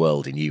listened to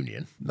World in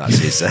Union. That's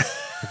his.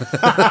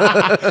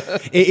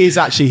 It is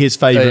actually his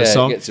favourite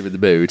song. Gets him in the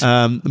mood.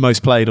 The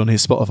most played on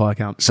his Spotify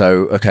account.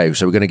 So we're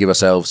going to give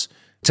ourselves.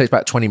 It takes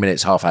about 20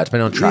 minutes, half hour,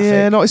 depending on traffic.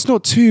 Yeah, no, it's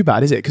not too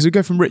bad, is it? Because we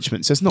go from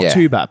Richmond, so it's not Yeah.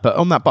 too bad. But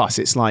on that bus,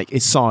 it's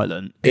it's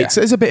silent. Yeah.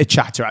 There's a bit of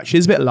chatter, actually.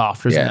 There's a bit of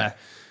laughter, isn't Yeah. there?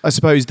 I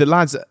suppose the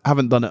lads that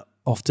haven't done it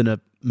often are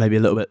maybe a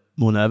little bit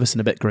more nervous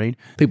and a bit green.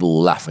 People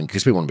will laughing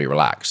because people want to be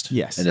relaxed.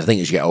 Yes. And I think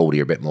as you get older,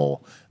 you're a bit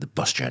more, the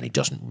bus journey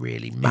doesn't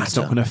really matter. It's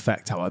not going to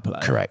affect how I play.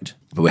 Correct.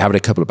 But we're having a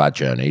couple of bad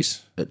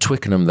journeys. At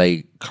Twickenham,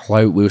 we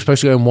were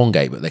supposed to go in one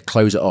gate, but they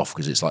close it off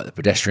because it's the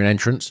pedestrian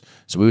entrance.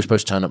 So we were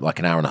supposed to turn up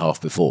an hour and a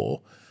half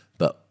before.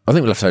 But I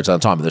think we left loads on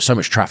time, but there's so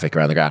much traffic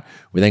around the ground.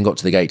 We then got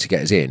to the gate to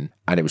get us in,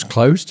 and it was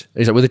closed.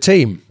 He's like, with a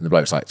team. And the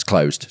bloke's like, it's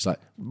closed. It's like,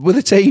 with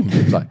a team.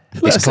 It's like,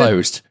 it's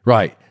closed.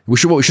 Right.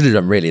 What we should have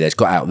done really is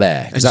got out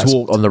there, because that's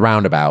walked. on the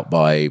roundabout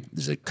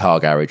there's a car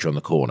garage on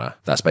the corner.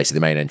 That's basically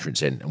the main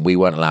entrance in, and we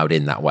weren't allowed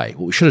in that way.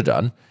 What we should have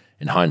done,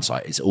 in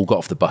hindsight, is all got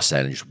off the bus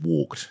then and just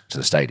walked to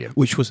the stadium.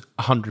 Which was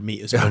 100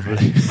 metres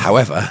probably.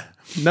 However,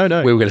 No.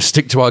 we were going to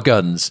stick to our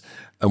guns,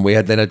 and we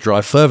had then to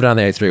drive further down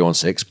the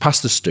A316,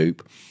 past the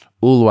stoop,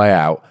 all the way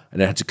out, and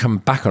then had to come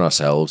back on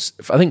ourselves,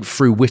 I think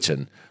through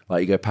Whitton.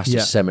 You go past the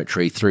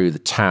cemetery, through the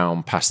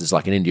town, past there's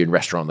an Indian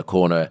restaurant on the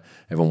corner.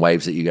 Everyone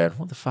waves at you going,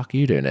 what the fuck are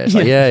you doing here? It's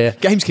yeah.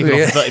 Game's kicking off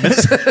in 30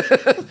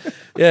 minutes.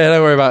 Yeah,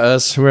 don't worry about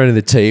us. We're only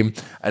the team.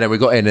 And then we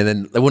got in, and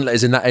then they wouldn't let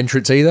us in that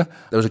entrance either.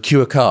 There was a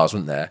queue of cars,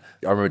 wasn't there?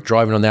 I remember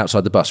driving on the outside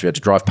of the bus. We had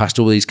to drive past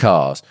all these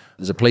cars.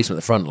 There's a policeman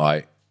at the front,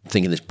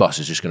 thinking this bus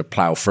is just going to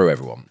plough through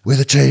everyone. We're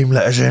the team,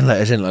 let us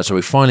in. So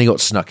we finally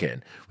got snuck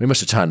in. We must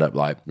have turned up,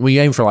 we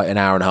aimed for an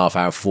hour and a half,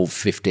 hour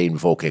 15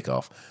 before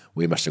kickoff.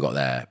 We must have got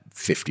there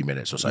 50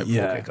 minutes or so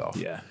before kickoff.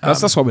 Yeah.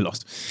 That's why we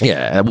lost.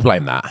 Yeah, we'll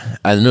blame that.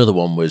 And another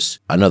one was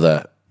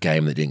another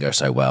game that didn't go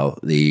so well,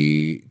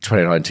 the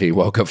 2019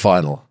 World Cup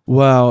final.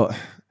 Well,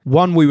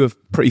 one, we were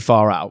pretty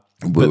far out.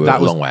 We were a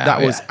long way out,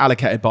 That was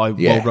allocated by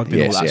World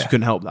Rugby and all that, so yeah. we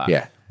couldn't help that.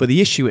 Yeah. But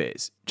the issue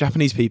is,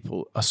 Japanese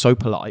people are so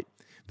polite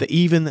that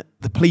even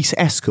the police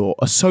escort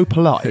are so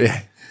polite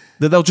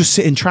that they'll just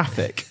sit in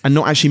traffic and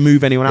not actually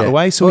move anyone out of the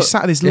way. So we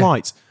sat at this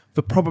light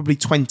for probably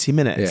 20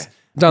 minutes. Yeah.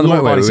 Down the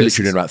motorway, we were exists.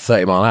 literally doing about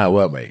 30 mile an hour,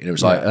 weren't we? And it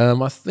was like,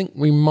 I think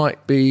we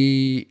might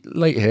be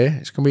late here.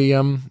 It's going to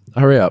be,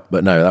 hurry up.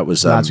 But no, that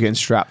was... lads were getting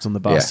strapped on the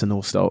bus and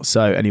all stuff.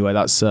 So anyway,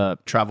 that's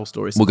travel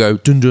stories. We'll go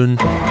dun-dun.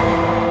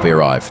 We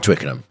arrive,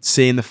 Twickenham.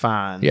 Seeing the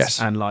fans Yes.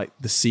 and like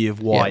the sea of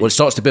Yeah. white. Well, it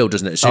starts to build,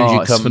 doesn't it? As soon as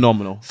you it's come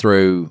phenomenal.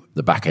 through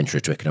the back entry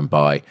of Twickenham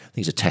by, I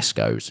think it's a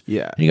Tesco's.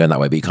 Yeah. And you're going that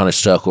way, but you kind of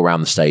circle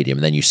around the stadium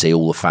and then you see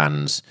all the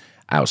fans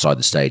outside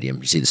the stadium.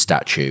 You see the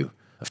statue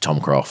of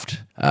Tom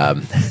Croft.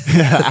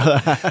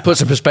 Put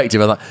some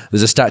perspective on that.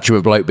 There's a statue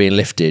of a bloke being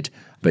lifted,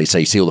 but so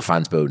you see all the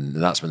fans building,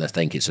 and that's when they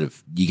think it's sort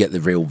of, you get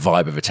the real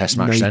vibe of a test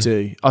match. No, you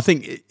do. I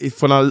think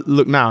if when I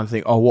look now and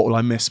think, what will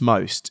I miss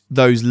most?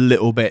 Those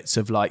little bits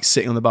of like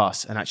sitting on the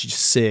bus and actually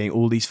just seeing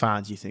all these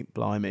fans, you think,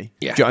 blimey.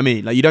 Yeah. Do you know what I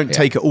mean? Like you don't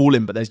take it all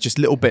in, but there's just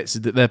little bits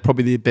that they're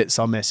probably the bits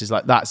I miss. Is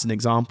like, that's an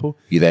example.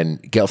 You then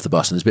get off the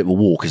bus and there's a bit of a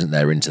walk, isn't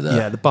there, into the...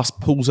 Yeah, the bus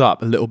pulls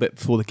up a little bit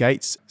before the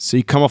gates. So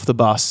you come off the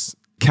bus,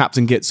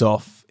 captain gets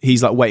off.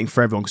 He's like waiting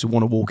for everyone because we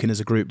want to walk in as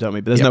a group, don't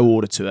we? But there's no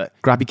order to it.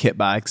 Grab your kit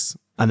bags.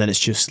 And then it's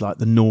just like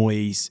the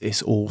noise.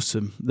 It's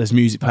awesome. There's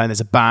music playing. There's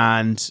a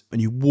band,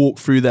 and you walk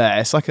through there.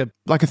 It's like a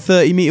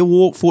 30-meter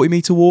walk,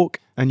 40-meter walk,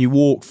 and you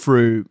walk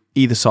through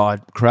either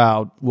side.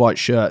 Crowd, white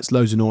shirts,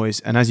 loads of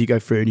noise. And as you go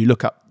through, and you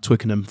look up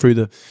Twickenham through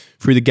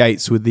the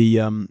gates with the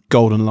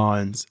golden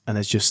lions, and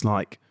there's just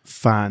like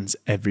fans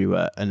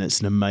everywhere, and it's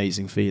an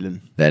amazing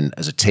feeling. Then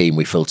as a team,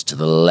 we filter to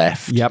the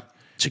left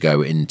to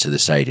go into the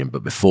stadium.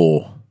 But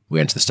before we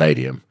enter the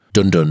stadium,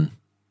 dun-dun,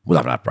 we'll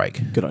have an ad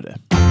break. Good idea.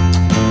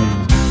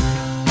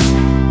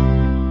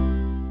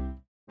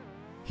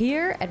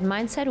 Here at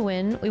Mindset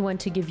Win, we want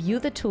to give you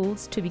the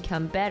tools to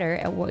become better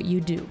at what you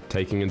do.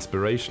 Taking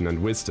inspiration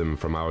and wisdom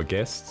from our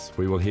guests,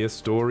 we will hear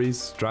stories,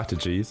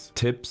 strategies,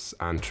 tips,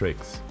 and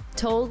tricks.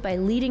 Told by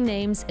leading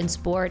names in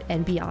sport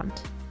and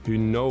beyond. Who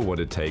know what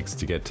it takes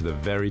to get to the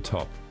very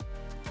top.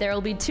 There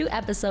will be 2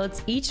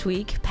 episodes each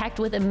week, packed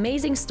with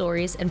amazing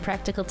stories and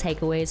practical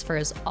takeaways for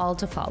us all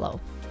to follow.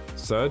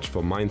 Search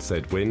for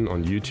Mindset Win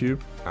on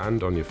YouTube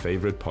and on your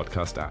favorite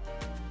podcast app.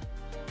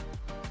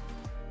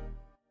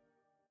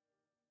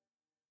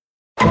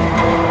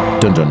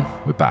 Dun-dun,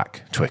 we're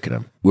back,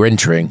 Twickenham. We're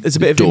entering. There's a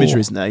bit of door.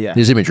 imagery, isn't there? Yeah.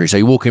 There's imagery. So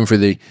you walk in through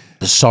the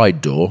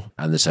side door,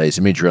 and there's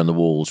imagery on the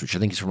walls, which I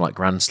think is from like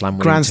Grand Slam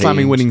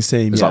winning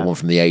team. There's like one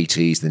from the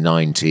 80s, the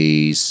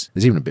 90s.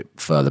 There's even a bit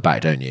further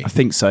back, don't you? I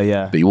think so,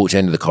 yeah. But you walk to the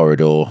end of the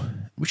corridor,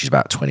 which is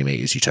about 20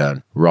 metres. You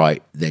turn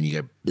right, then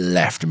you go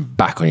left and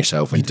back on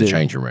yourself into the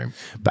changing room.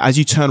 But as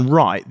you turn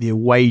right, the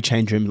away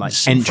change room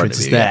entrance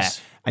is there.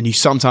 Yes. And you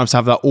sometimes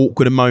have that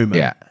awkward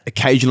moment,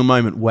 occasional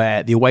moment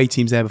where the away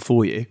team's there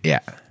before you,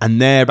 and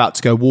they're about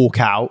to go walk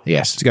out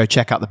to go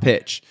check out the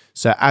pitch.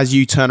 So as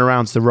you turn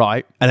around to the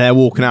right, and they're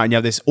walking out, and you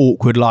have this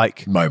awkward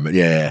moment,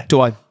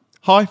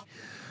 hi?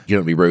 You don't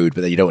want to be rude,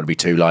 but then you don't want to be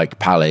too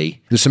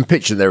pally. There's some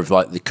pictures there of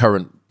the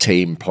current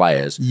team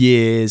players,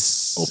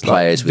 years or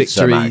players with victories,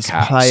 certain amount of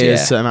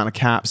caps, certain amount of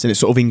caps, and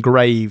it's sort of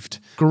engraved,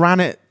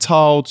 granite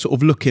tiled sort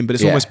of looking, but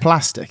it's almost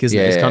plastic, isn't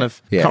it? It's kind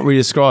of can't really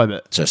describe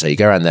it. So you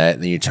go around there,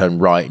 then you turn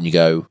right, and you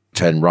go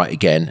turn right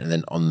again, and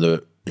then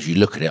as you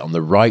look at it, on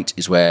the right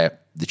is where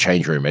the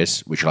change room is,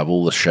 which will have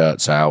all the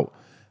shirts out,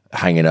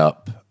 hanging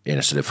up in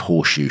a sort of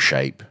horseshoe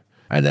shape,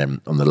 and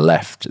then on the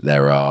left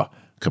there are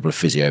a couple of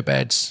physio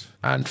beds,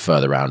 and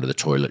further around are the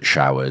toilet,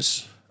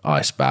 showers,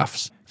 ice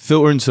baths.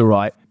 Filter into the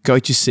right, go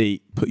to your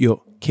seat, put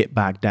your kit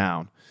bag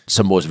down.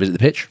 Some boys visit the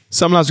pitch.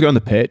 Some lads go on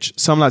the pitch.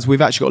 Some lads,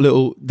 we've actually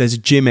got there's a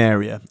gym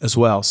area as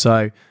well.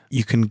 So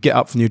you can get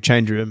up from your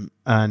change room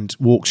and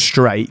walk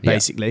straight,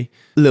 basically.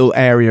 Little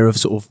area of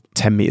sort of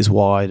 10 metres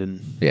wide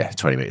and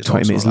 20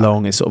 metres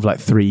long. It's sort of like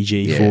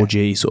 3G,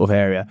 4G sort of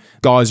area.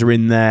 Guys are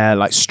in there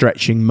like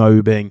stretching,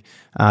 mobbing,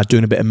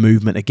 doing a bit of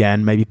movement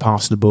again, maybe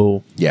passing the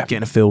ball,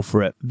 getting a feel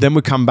for it. Then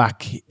we come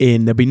back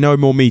in. There'll be no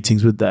more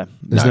meetings, would there?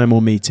 There's no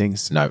more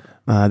meetings. No.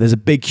 There's a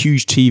big,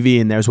 huge TV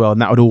in there as well,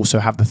 and that would also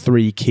have the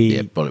 3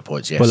 key bullet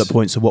points. Bullet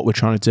points of what we're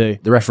trying to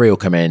do. The referee will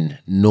come in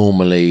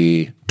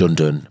normally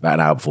dun-dun about an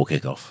hour before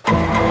kickoff.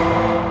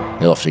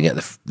 He'll often get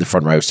the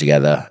front rows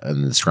together,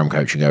 and the scrum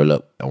coach will go,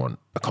 look, I want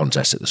a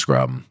contest at the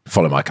scrum.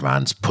 Follow my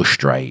commands. Push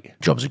straight.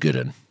 Job's a good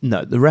one.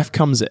 No, the ref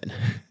comes in.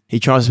 He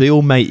tries to be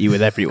all matey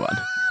with everyone.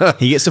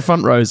 He gets the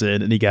front rows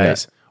in, and he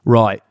goes,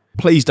 right,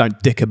 please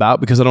don't dick about,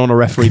 because I don't want to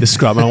referee the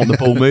scrum and I want the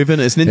ball moving.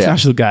 It's an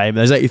international game.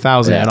 There's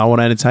 80,000 and I want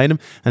to entertain them.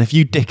 And if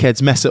you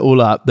dickheads mess it all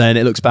up, then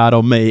it looks bad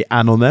on me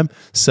and on them.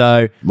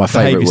 So my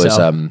favourite was,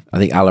 I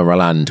think Alan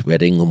Roland, we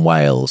had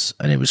England-Wales,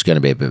 and it was going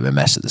to be a bit of a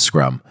mess at the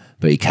scrum.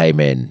 But he came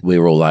in, we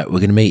were all like, we're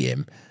going to meet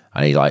him.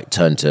 And he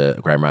turned to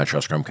Graham Roundtree,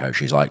 our scrum coach.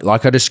 He's like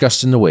I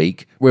discussed in the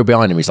week, we're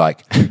behind him. He's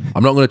like,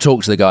 I'm not going to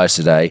talk to the guys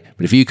today,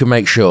 but if you can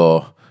make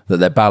sure that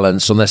they're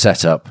balanced on their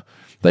setup,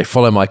 they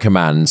follow my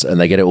commands and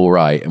they get it all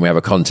right, and we have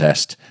a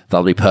contest,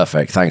 That'll be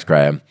perfect. Thanks,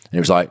 Graham. And it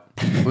was like,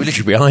 we were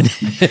literally behind.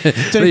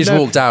 We just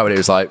walked out and it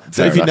was like, don't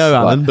know if you know,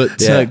 Alan,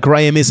 but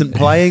Graham isn't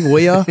playing.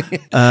 We are.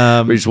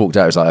 We just walked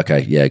out. It was like,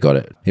 okay, yeah, got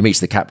it. He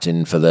meets the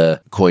captain for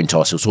the coin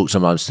toss. He'll talk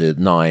sometimes to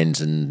nines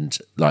and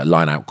like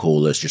line out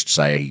callers just to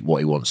say what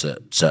he wants at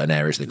certain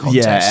areas of the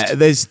contest. Yeah,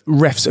 there's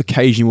refs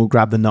occasionally will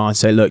grab the nine and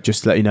say, look,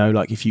 just to let you know,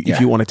 like if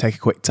you want to take a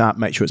quick tap,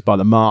 make sure it's by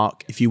the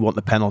mark. If you want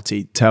the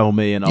penalty, tell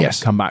me and I'll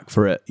come back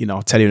for it.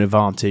 I'll tell you an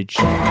advantage.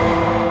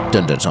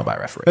 Dun, it's not about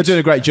referees. They're doing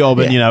a great job,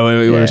 and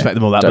we respect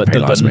them all that.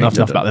 But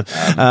enough about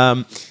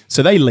them.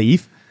 So they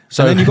leave.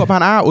 So and then you've got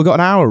about an hour. We've got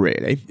an hour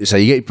really. So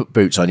you get your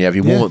boots on. You have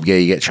your warm up gear.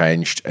 You get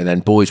changed, and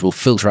then boys will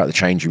filter out the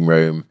changing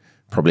room.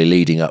 Probably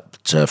leading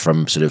up to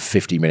from sort of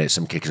 50 minutes.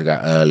 Some kickers will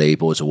go early.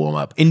 Boys will warm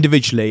up.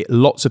 Individually,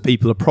 lots of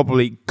people are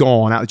probably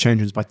gone out of the change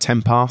rooms by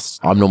 10 past.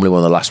 I'm normally one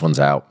of the last ones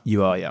out.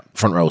 You are, yeah.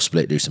 Front row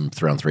split. Do some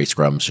 3-on-3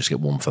 scrums. Just get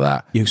warm for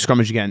that. You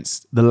scrummage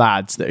against the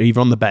lads that are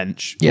either on the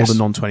bench or the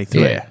non-23.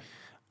 Yeah.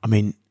 I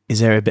mean, is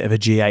there a bit of a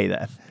GA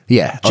there?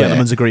 Yeah.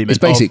 Gentleman's agreement. It's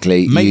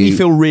basically make me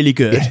feel really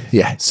good.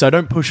 Yeah. So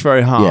don't push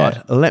very hard.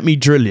 Yeah. Let me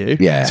drill you.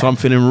 Yeah. So I'm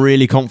feeling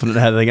really confident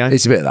ahead of the game.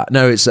 It's a bit of that.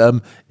 No,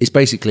 it's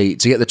basically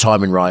to get the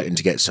timing right and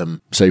to get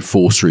some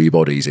force through your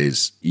bodies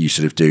is you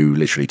sort of do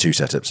literally 2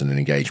 setups and an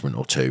engagement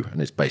or 2,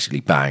 and it's basically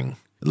bang.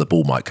 The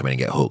ball might come in and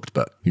get hooked,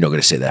 but you're not going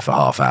to sit there for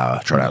half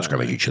hour trying to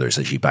out-scrummage each other. It's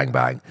literally bang,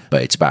 bang.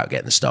 But it's about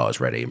getting the starters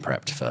ready and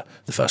prepped for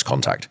the first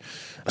contact.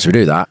 So we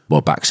do that.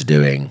 What backs are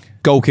doing.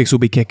 Goal kicks will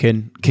be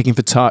kicking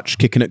for touch,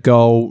 kicking at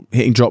goal,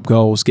 hitting drop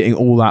goals, getting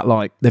all that.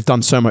 Like they've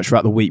done so much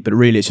throughout the week, but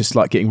really it's just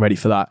like getting ready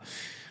for that.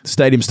 The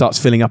stadium starts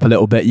filling up a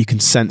little bit. You can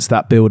sense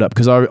that build up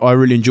because I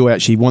really enjoy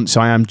actually once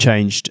I am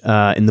changed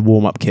in the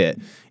warm up kit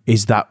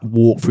is that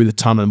walk through the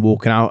tunnel and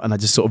walking out, and I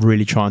just sort of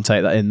really try and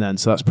take that in then.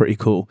 So that's pretty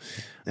cool.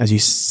 As you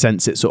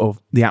sense it, sort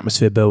of the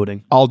atmosphere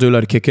building. I'll do a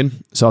load of kicking.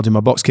 So I'll do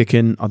my box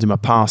kicking, I'll do my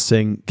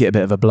passing, get a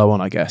bit of a blow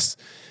on, I guess.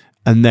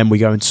 And then we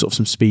go into sort of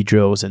some speed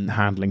drills and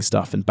handling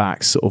stuff and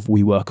backs. Sort of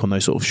we work on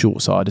those sort of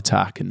short side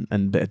attack and a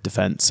bit of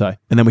defence. So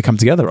and then we come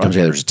together, right? Come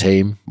together as a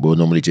team. We'll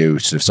normally do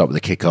sort of start with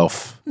a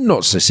kick-off.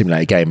 Not to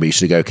simulate a game, but you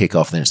sort of go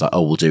kick-off and then it's like,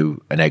 we'll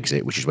do an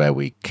exit, which is where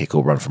we kick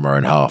or run from our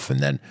own half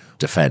and then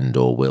defend,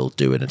 or we'll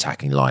do an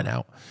attacking line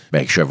out.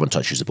 Make sure everyone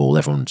touches the ball,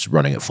 everyone's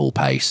running at full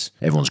pace,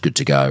 everyone's good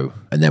to go.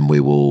 And then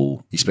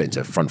you split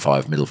into front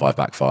 5, middle 5,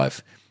 back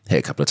 5, hit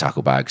a couple of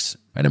tackle bags,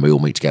 and then we all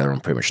meet together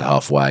on pretty much the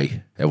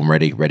halfway. Everyone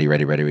ready,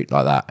 like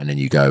that. And then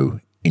you go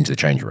into the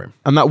changing room.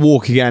 And that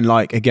walk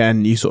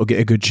again, you sort of get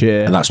a good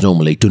cheer. And that's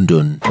normally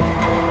dun-dun.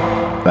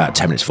 About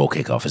 10 minutes before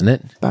kick-off, isn't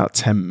it? About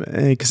 10,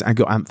 because I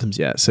haven't got anthems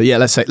yet. So yeah,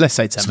 let's say 10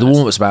 minutes. So the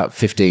warm-up's about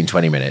 15,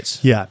 20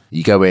 minutes. Yeah.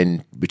 You go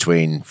in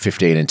between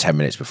 15 and 10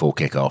 minutes before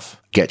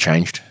kick-off, get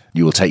changed.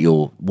 You will take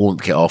your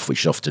warm-up kit off, which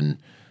is often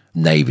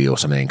navy or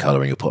something in colour,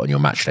 and you'll put on your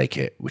match day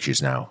kit, which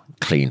is now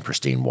clean,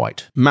 pristine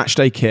white. Match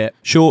day kit,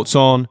 shorts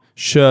on,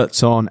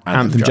 shirts on,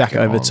 anthem jacket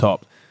over the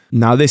top.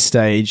 Now this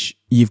stage,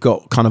 you've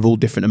got kind of all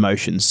different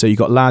emotions. So you've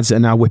got lads that are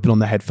now whipping on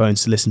their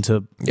headphones to listen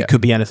to, it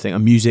could be anything. A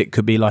music,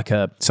 could be like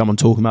someone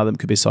talking about them,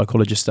 could be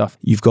psychologist stuff.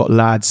 You've got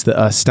lads that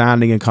are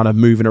standing and kind of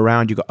moving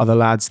around. You've got other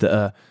lads that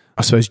are,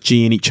 I suppose,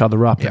 G'ing each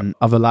other up, and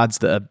other lads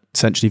that are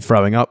essentially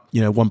throwing up.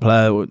 One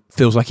player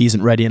feels like he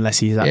isn't ready unless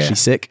he's actually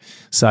sick.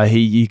 So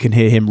you can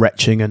hear him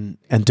retching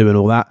and doing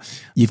all that.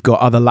 You've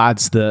got other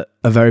lads that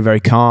are very, very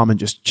calm and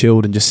just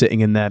chilled and just sitting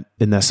in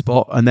their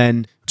spot. And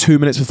then 2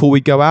 minutes before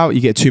we go out,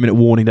 you get a 2-minute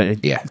warning, don't you?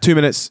 Yeah. 2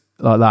 minutes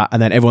like that,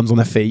 and then everyone's on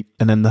their feet,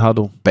 and then the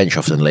huddle. Bench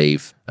often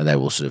leave, and they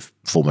will sort of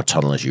form a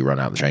tunnel as you run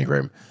out the change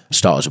room.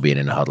 Starters will be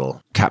in a huddle.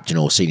 Captain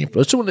or senior,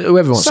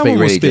 whoever wants to speak,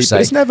 really just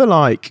say. It's never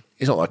like...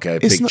 It's not like a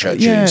big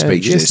church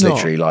speech. It's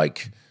literally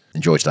like,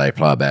 enjoy today,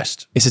 play our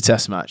best. It's a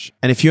test match.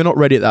 And if you're not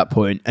ready at that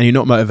point, and you're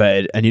not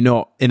motivated, and you're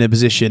not in a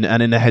position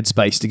and in a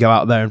headspace to go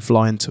out there and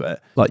fly into it,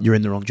 like you're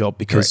in the wrong job,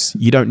 because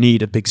you don't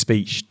need a big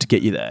speech to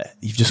get you there.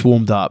 You've just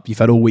warmed up. You've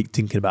had all week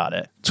thinking about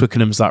it.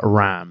 Twickenham's like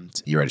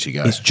rammed. You're ready to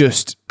go. It's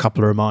just a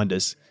couple of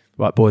reminders.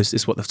 Right, boys,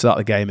 this is what the start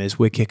of the game is.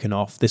 We're kicking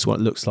off. This is what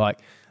it looks like.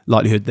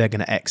 Likelihood they're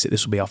going to exit.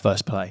 This will be our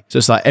first play. So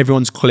it's like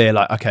everyone's clear,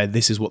 like, okay,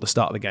 this is what the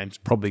start of the game is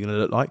probably going to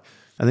look like.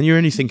 And then you're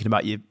only thinking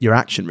about your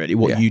action, really.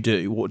 What you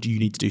do. What do you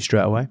need to do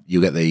straight away?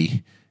 You'll get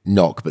the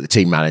knock, but the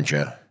team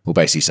manager will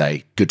basically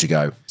say, good to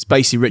go. It's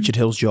basically Richard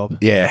Hill's job.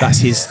 Yeah. That's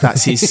his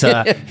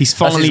he's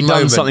finally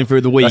done something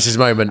through the week. That's his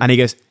moment. And he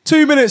goes,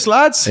 2 minutes,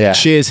 lads. Yeah.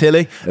 Cheers,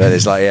 Hilly. And then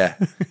it's like,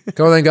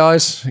 go on then,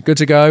 guys. Good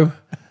to go.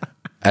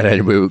 And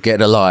then we'll get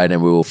in a line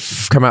and we'll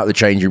come out of the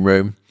changing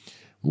room.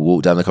 We'll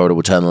walk down the corridor,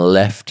 we'll turn on the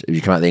left if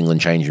you come out of the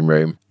England changing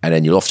room. And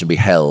then you'll often be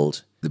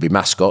held. There'll be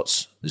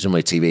mascots. There's normally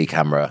a TV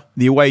camera.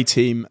 The away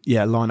team,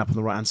 line up on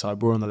the right-hand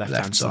side. We're on the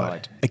left-hand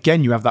side.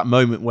 Again, you have that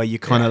moment where you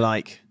kind of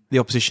like, the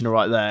opposition are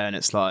right there and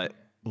it's like...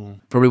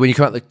 Probably when you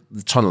come out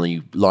the tunnel and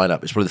you line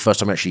up, it's probably the first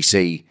time you actually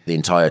see the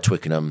entire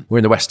Twickenham. We're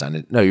in the West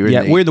Stand. No, you're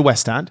in we're in the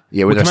West Stand.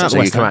 Yeah, we're in the West Stand.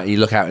 So you come out and you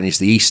look out and it's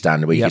the East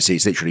Stand where you can see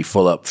it's literally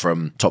full up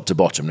from top to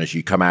bottom. And as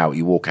you come out,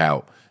 you walk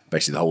out,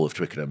 basically the whole of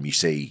Twickenham, you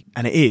see.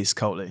 And it is,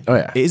 Coley. Oh,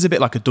 yeah. It is a bit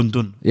like a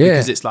dun-dun. Yeah.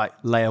 Because it's like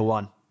layer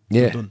one.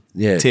 Done.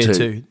 Yeah. Tier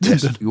 2.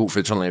 Yes. You walk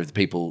through the tunnel with the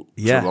people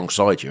sort of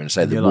alongside you and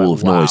say the You're wall like,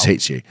 of noise wow.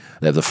 hits you.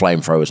 They have the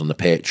flamethrowers on the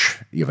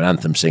pitch. You have an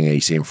anthem singer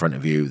you see in front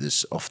of you.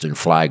 There's often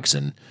flags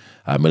and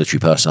military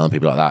personnel and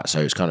people like that.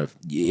 So it's kind of,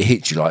 it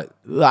hits you like...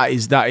 That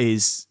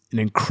is an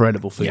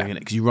incredible feeling, isn't it?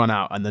 Because you run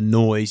out and the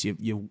noise,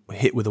 you're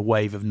hit with a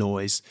wave of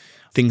noise.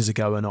 Things are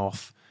going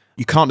off.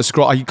 You can't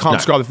describe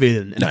the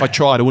feeling. And if I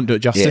tried, I wouldn't do it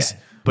justice. Yeah.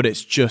 But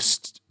it's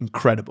just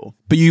incredible.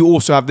 But you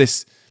also have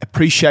this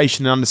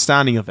appreciation and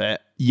understanding of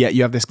it, yet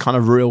you have this kind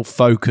of real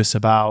focus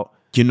about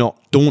you're not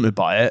daunted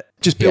by it.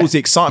 Just builds the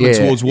excitement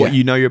towards what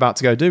you know you're about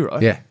to go do,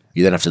 right? Yeah.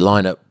 You then have to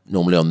line up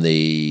normally on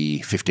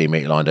the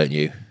 15-metre line, don't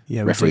you?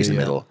 Yeah, referees in the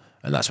middle.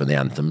 And that's when the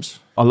anthems.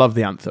 I love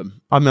the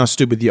anthem. I mean, I've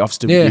stood with you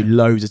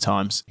loads of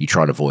times. You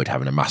try and avoid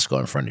having a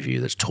mascot in front of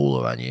you that's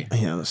taller than you.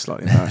 Yeah, that's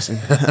slightly embarrassing.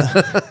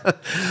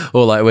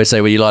 Or like we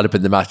say, when you line up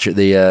in the match at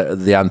the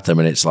anthem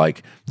and it's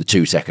like the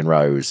 2 second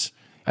rows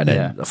and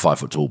then a 5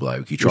 foot tall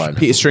bloke. You try and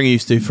Peter Stringer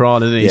used to do for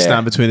Ireland, and he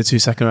stand between the 2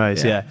 second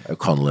rows. Yeah.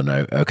 O'Connell and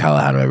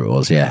O'Callaghan, whoever it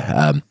was.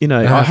 Yeah.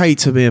 I hate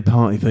to be a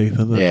party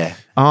pooper, but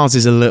ours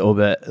is a little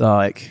bit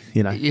like,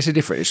 it's a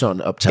different. It's not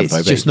an up tempo.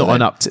 It's just not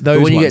an up. But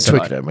when you get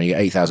Twickenham, when you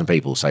get 8,000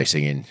 people say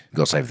singing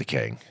 "God Save the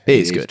King," it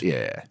is good.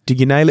 Yeah. Did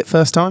you nail it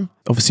first time?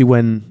 Obviously,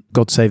 when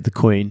God Save the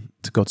Queen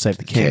to God Save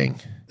the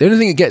King. The only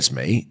thing that gets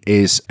me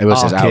is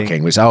everyone says "Our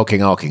King," it's "Our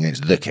King, Our King." It's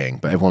the King,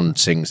 but everyone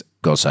sings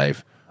 "God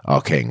Save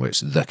Our King,"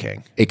 which is the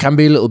King. It can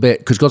be a little bit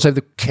because "God Save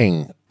the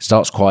King"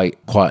 starts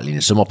quite quietly.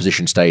 In some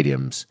opposition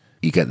stadiums,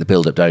 you get the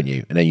build-up, don't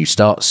you? And then you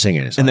start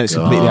singing, and then it's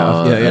completely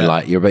out. And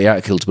like you're a bit out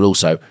of kilter, but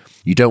also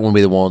you don't want to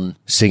be the one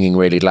singing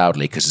really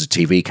loudly because there's a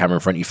TV camera in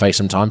front of your face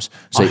sometimes.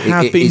 So I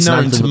have been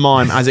known to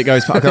mime as it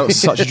goes. I've got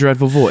such a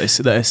dreadful voice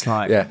that it's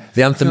like,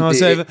 the anthem.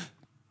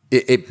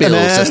 It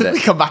builds, doesn't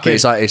it? Come back in.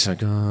 It's like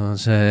God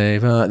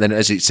save us. And then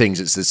as it sings,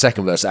 it's the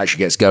second verse that actually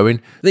gets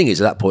going. The thing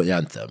is, at that point in the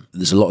anthem,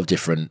 there's a lot of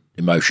different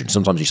emotions.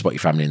 Sometimes you spot your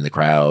family in the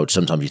crowd.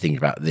 Sometimes you think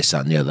about this,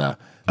 that, and the other.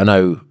 I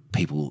know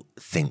people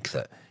think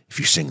that if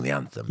you sing the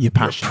anthem, you're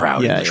proud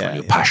Englishman,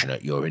 you're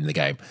passionate, you're in the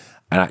game.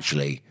 And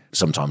actually,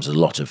 sometimes there's a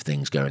lot of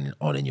things going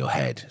on in your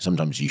head.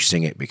 Sometimes you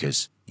sing it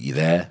because you're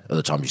there.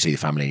 Other times you see the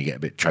family and you get a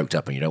bit choked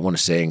up and you don't want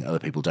to sing. Other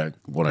people don't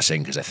want to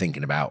sing because they're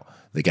thinking about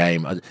the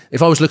game.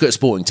 If I was looking at a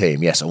sporting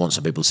team, yes, I want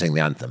some people to sing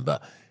the anthem.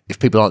 But if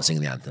people aren't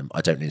singing the anthem, I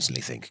don't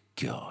instantly think,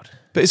 God.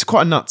 But it's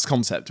quite a nuts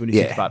concept when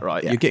you think about it,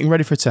 right? You're getting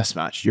ready for a test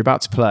match. You're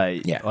about to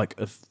play like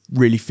a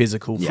really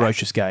physical,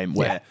 ferocious game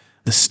where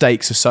the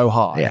stakes are so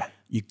high. Yeah.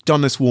 You've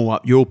done this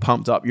warm-up. You're all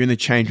pumped up. You're in the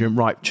change room.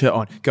 Right, chill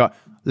on. Go.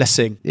 Let's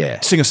sing. Yeah.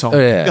 Sing a song. Oh,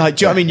 yeah. Like,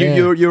 do you know what I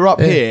mean? You're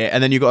up here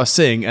and then you've got to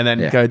sing and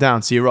then go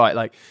down. So you're right.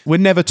 Like, we're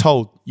never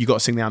told you got to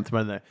sing the anthem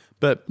in there.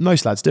 But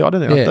most lads do. I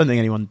don't think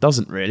anyone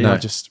doesn't really. No.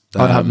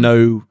 I'd have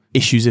no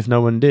issues if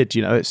no one did.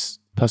 It's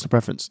personal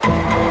preference.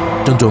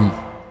 Dum dum.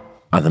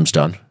 Anthem's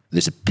done.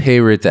 There's a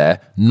period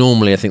there.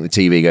 Normally I think the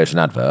TV goes to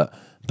an advert,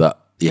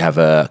 but you have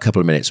a couple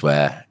of minutes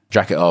where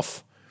jacket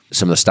off,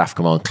 some of the staff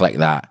come on, collect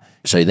that.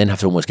 So you then have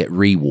to almost get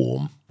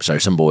re-warm. So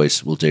some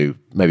boys will do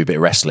maybe a bit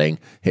of wrestling,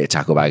 hit a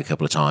tackle bag a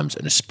couple of times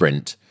and a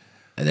sprint.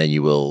 And then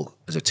you will,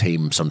 as a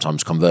team,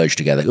 sometimes converge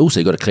together.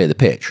 Also, you've got to clear the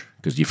pitch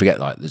because you forget,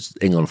 like, there's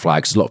England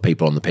flags, there's a lot of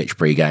people on the pitch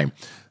pre-game,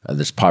 and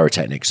there's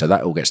pyrotechnics. So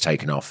that all gets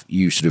taken off.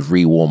 You sort of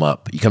re-warm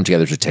up. You come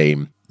together as a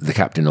team. The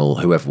captain or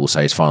whoever will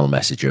say his final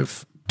message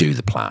of, do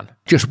the plan.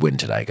 Just win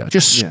today, guys.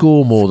 Just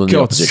score more than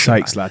the opposition.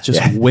 God's sakes, lad.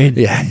 Just win.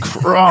 Yeah.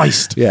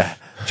 Christ. Yeah.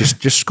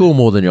 Just score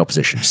more than your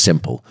opposition.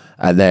 Simple.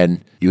 And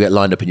then you get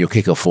lined up in your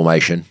kickoff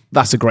formation.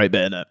 That's a great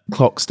bit, isn't it?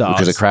 Clock starts.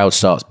 Because the crowd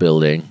starts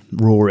building.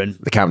 Roaring.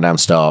 The countdown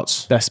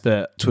starts. Best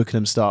bit.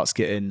 Twickenham starts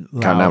getting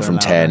louder. Countdown from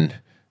 10.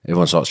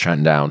 Everyone starts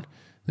chanting down.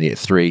 Then you get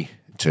 3,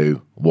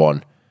 2,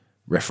 1.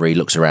 Referee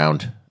looks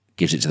around,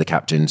 gives it to the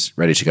captains.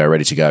 Ready to go,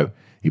 ready to go.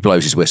 He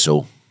blows his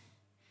whistle.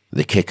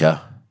 The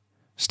kicker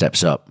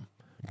steps up.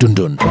 Dun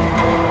dun.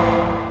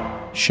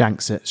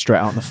 Shanks it straight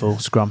out in the full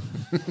scrum.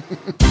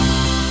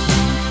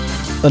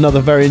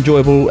 Another very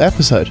enjoyable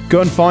episode.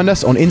 Go and find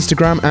us on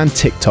Instagram and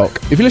TikTok.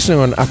 If you're listening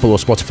on Apple or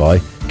Spotify,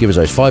 give us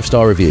those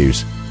 5-star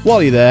reviews.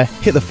 While you're there,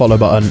 hit the follow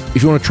button.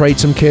 If you want to trade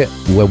some kit,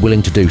 we're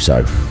willing to do so.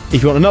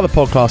 If you want another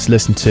podcast to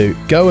listen to,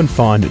 go and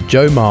find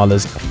Joe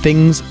Marler's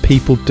Things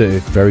People Do.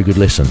 Very good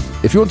listen.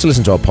 If you want to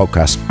listen to our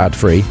podcast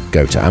ad-free,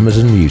 go to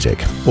Amazon Music.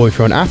 Or if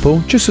you're on Apple,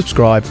 just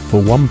subscribe for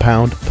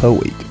 £1 per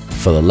week.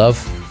 For the love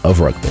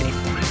of rugby.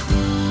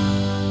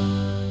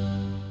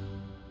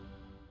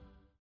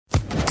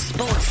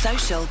 Sports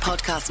Social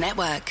Podcast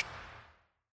Network.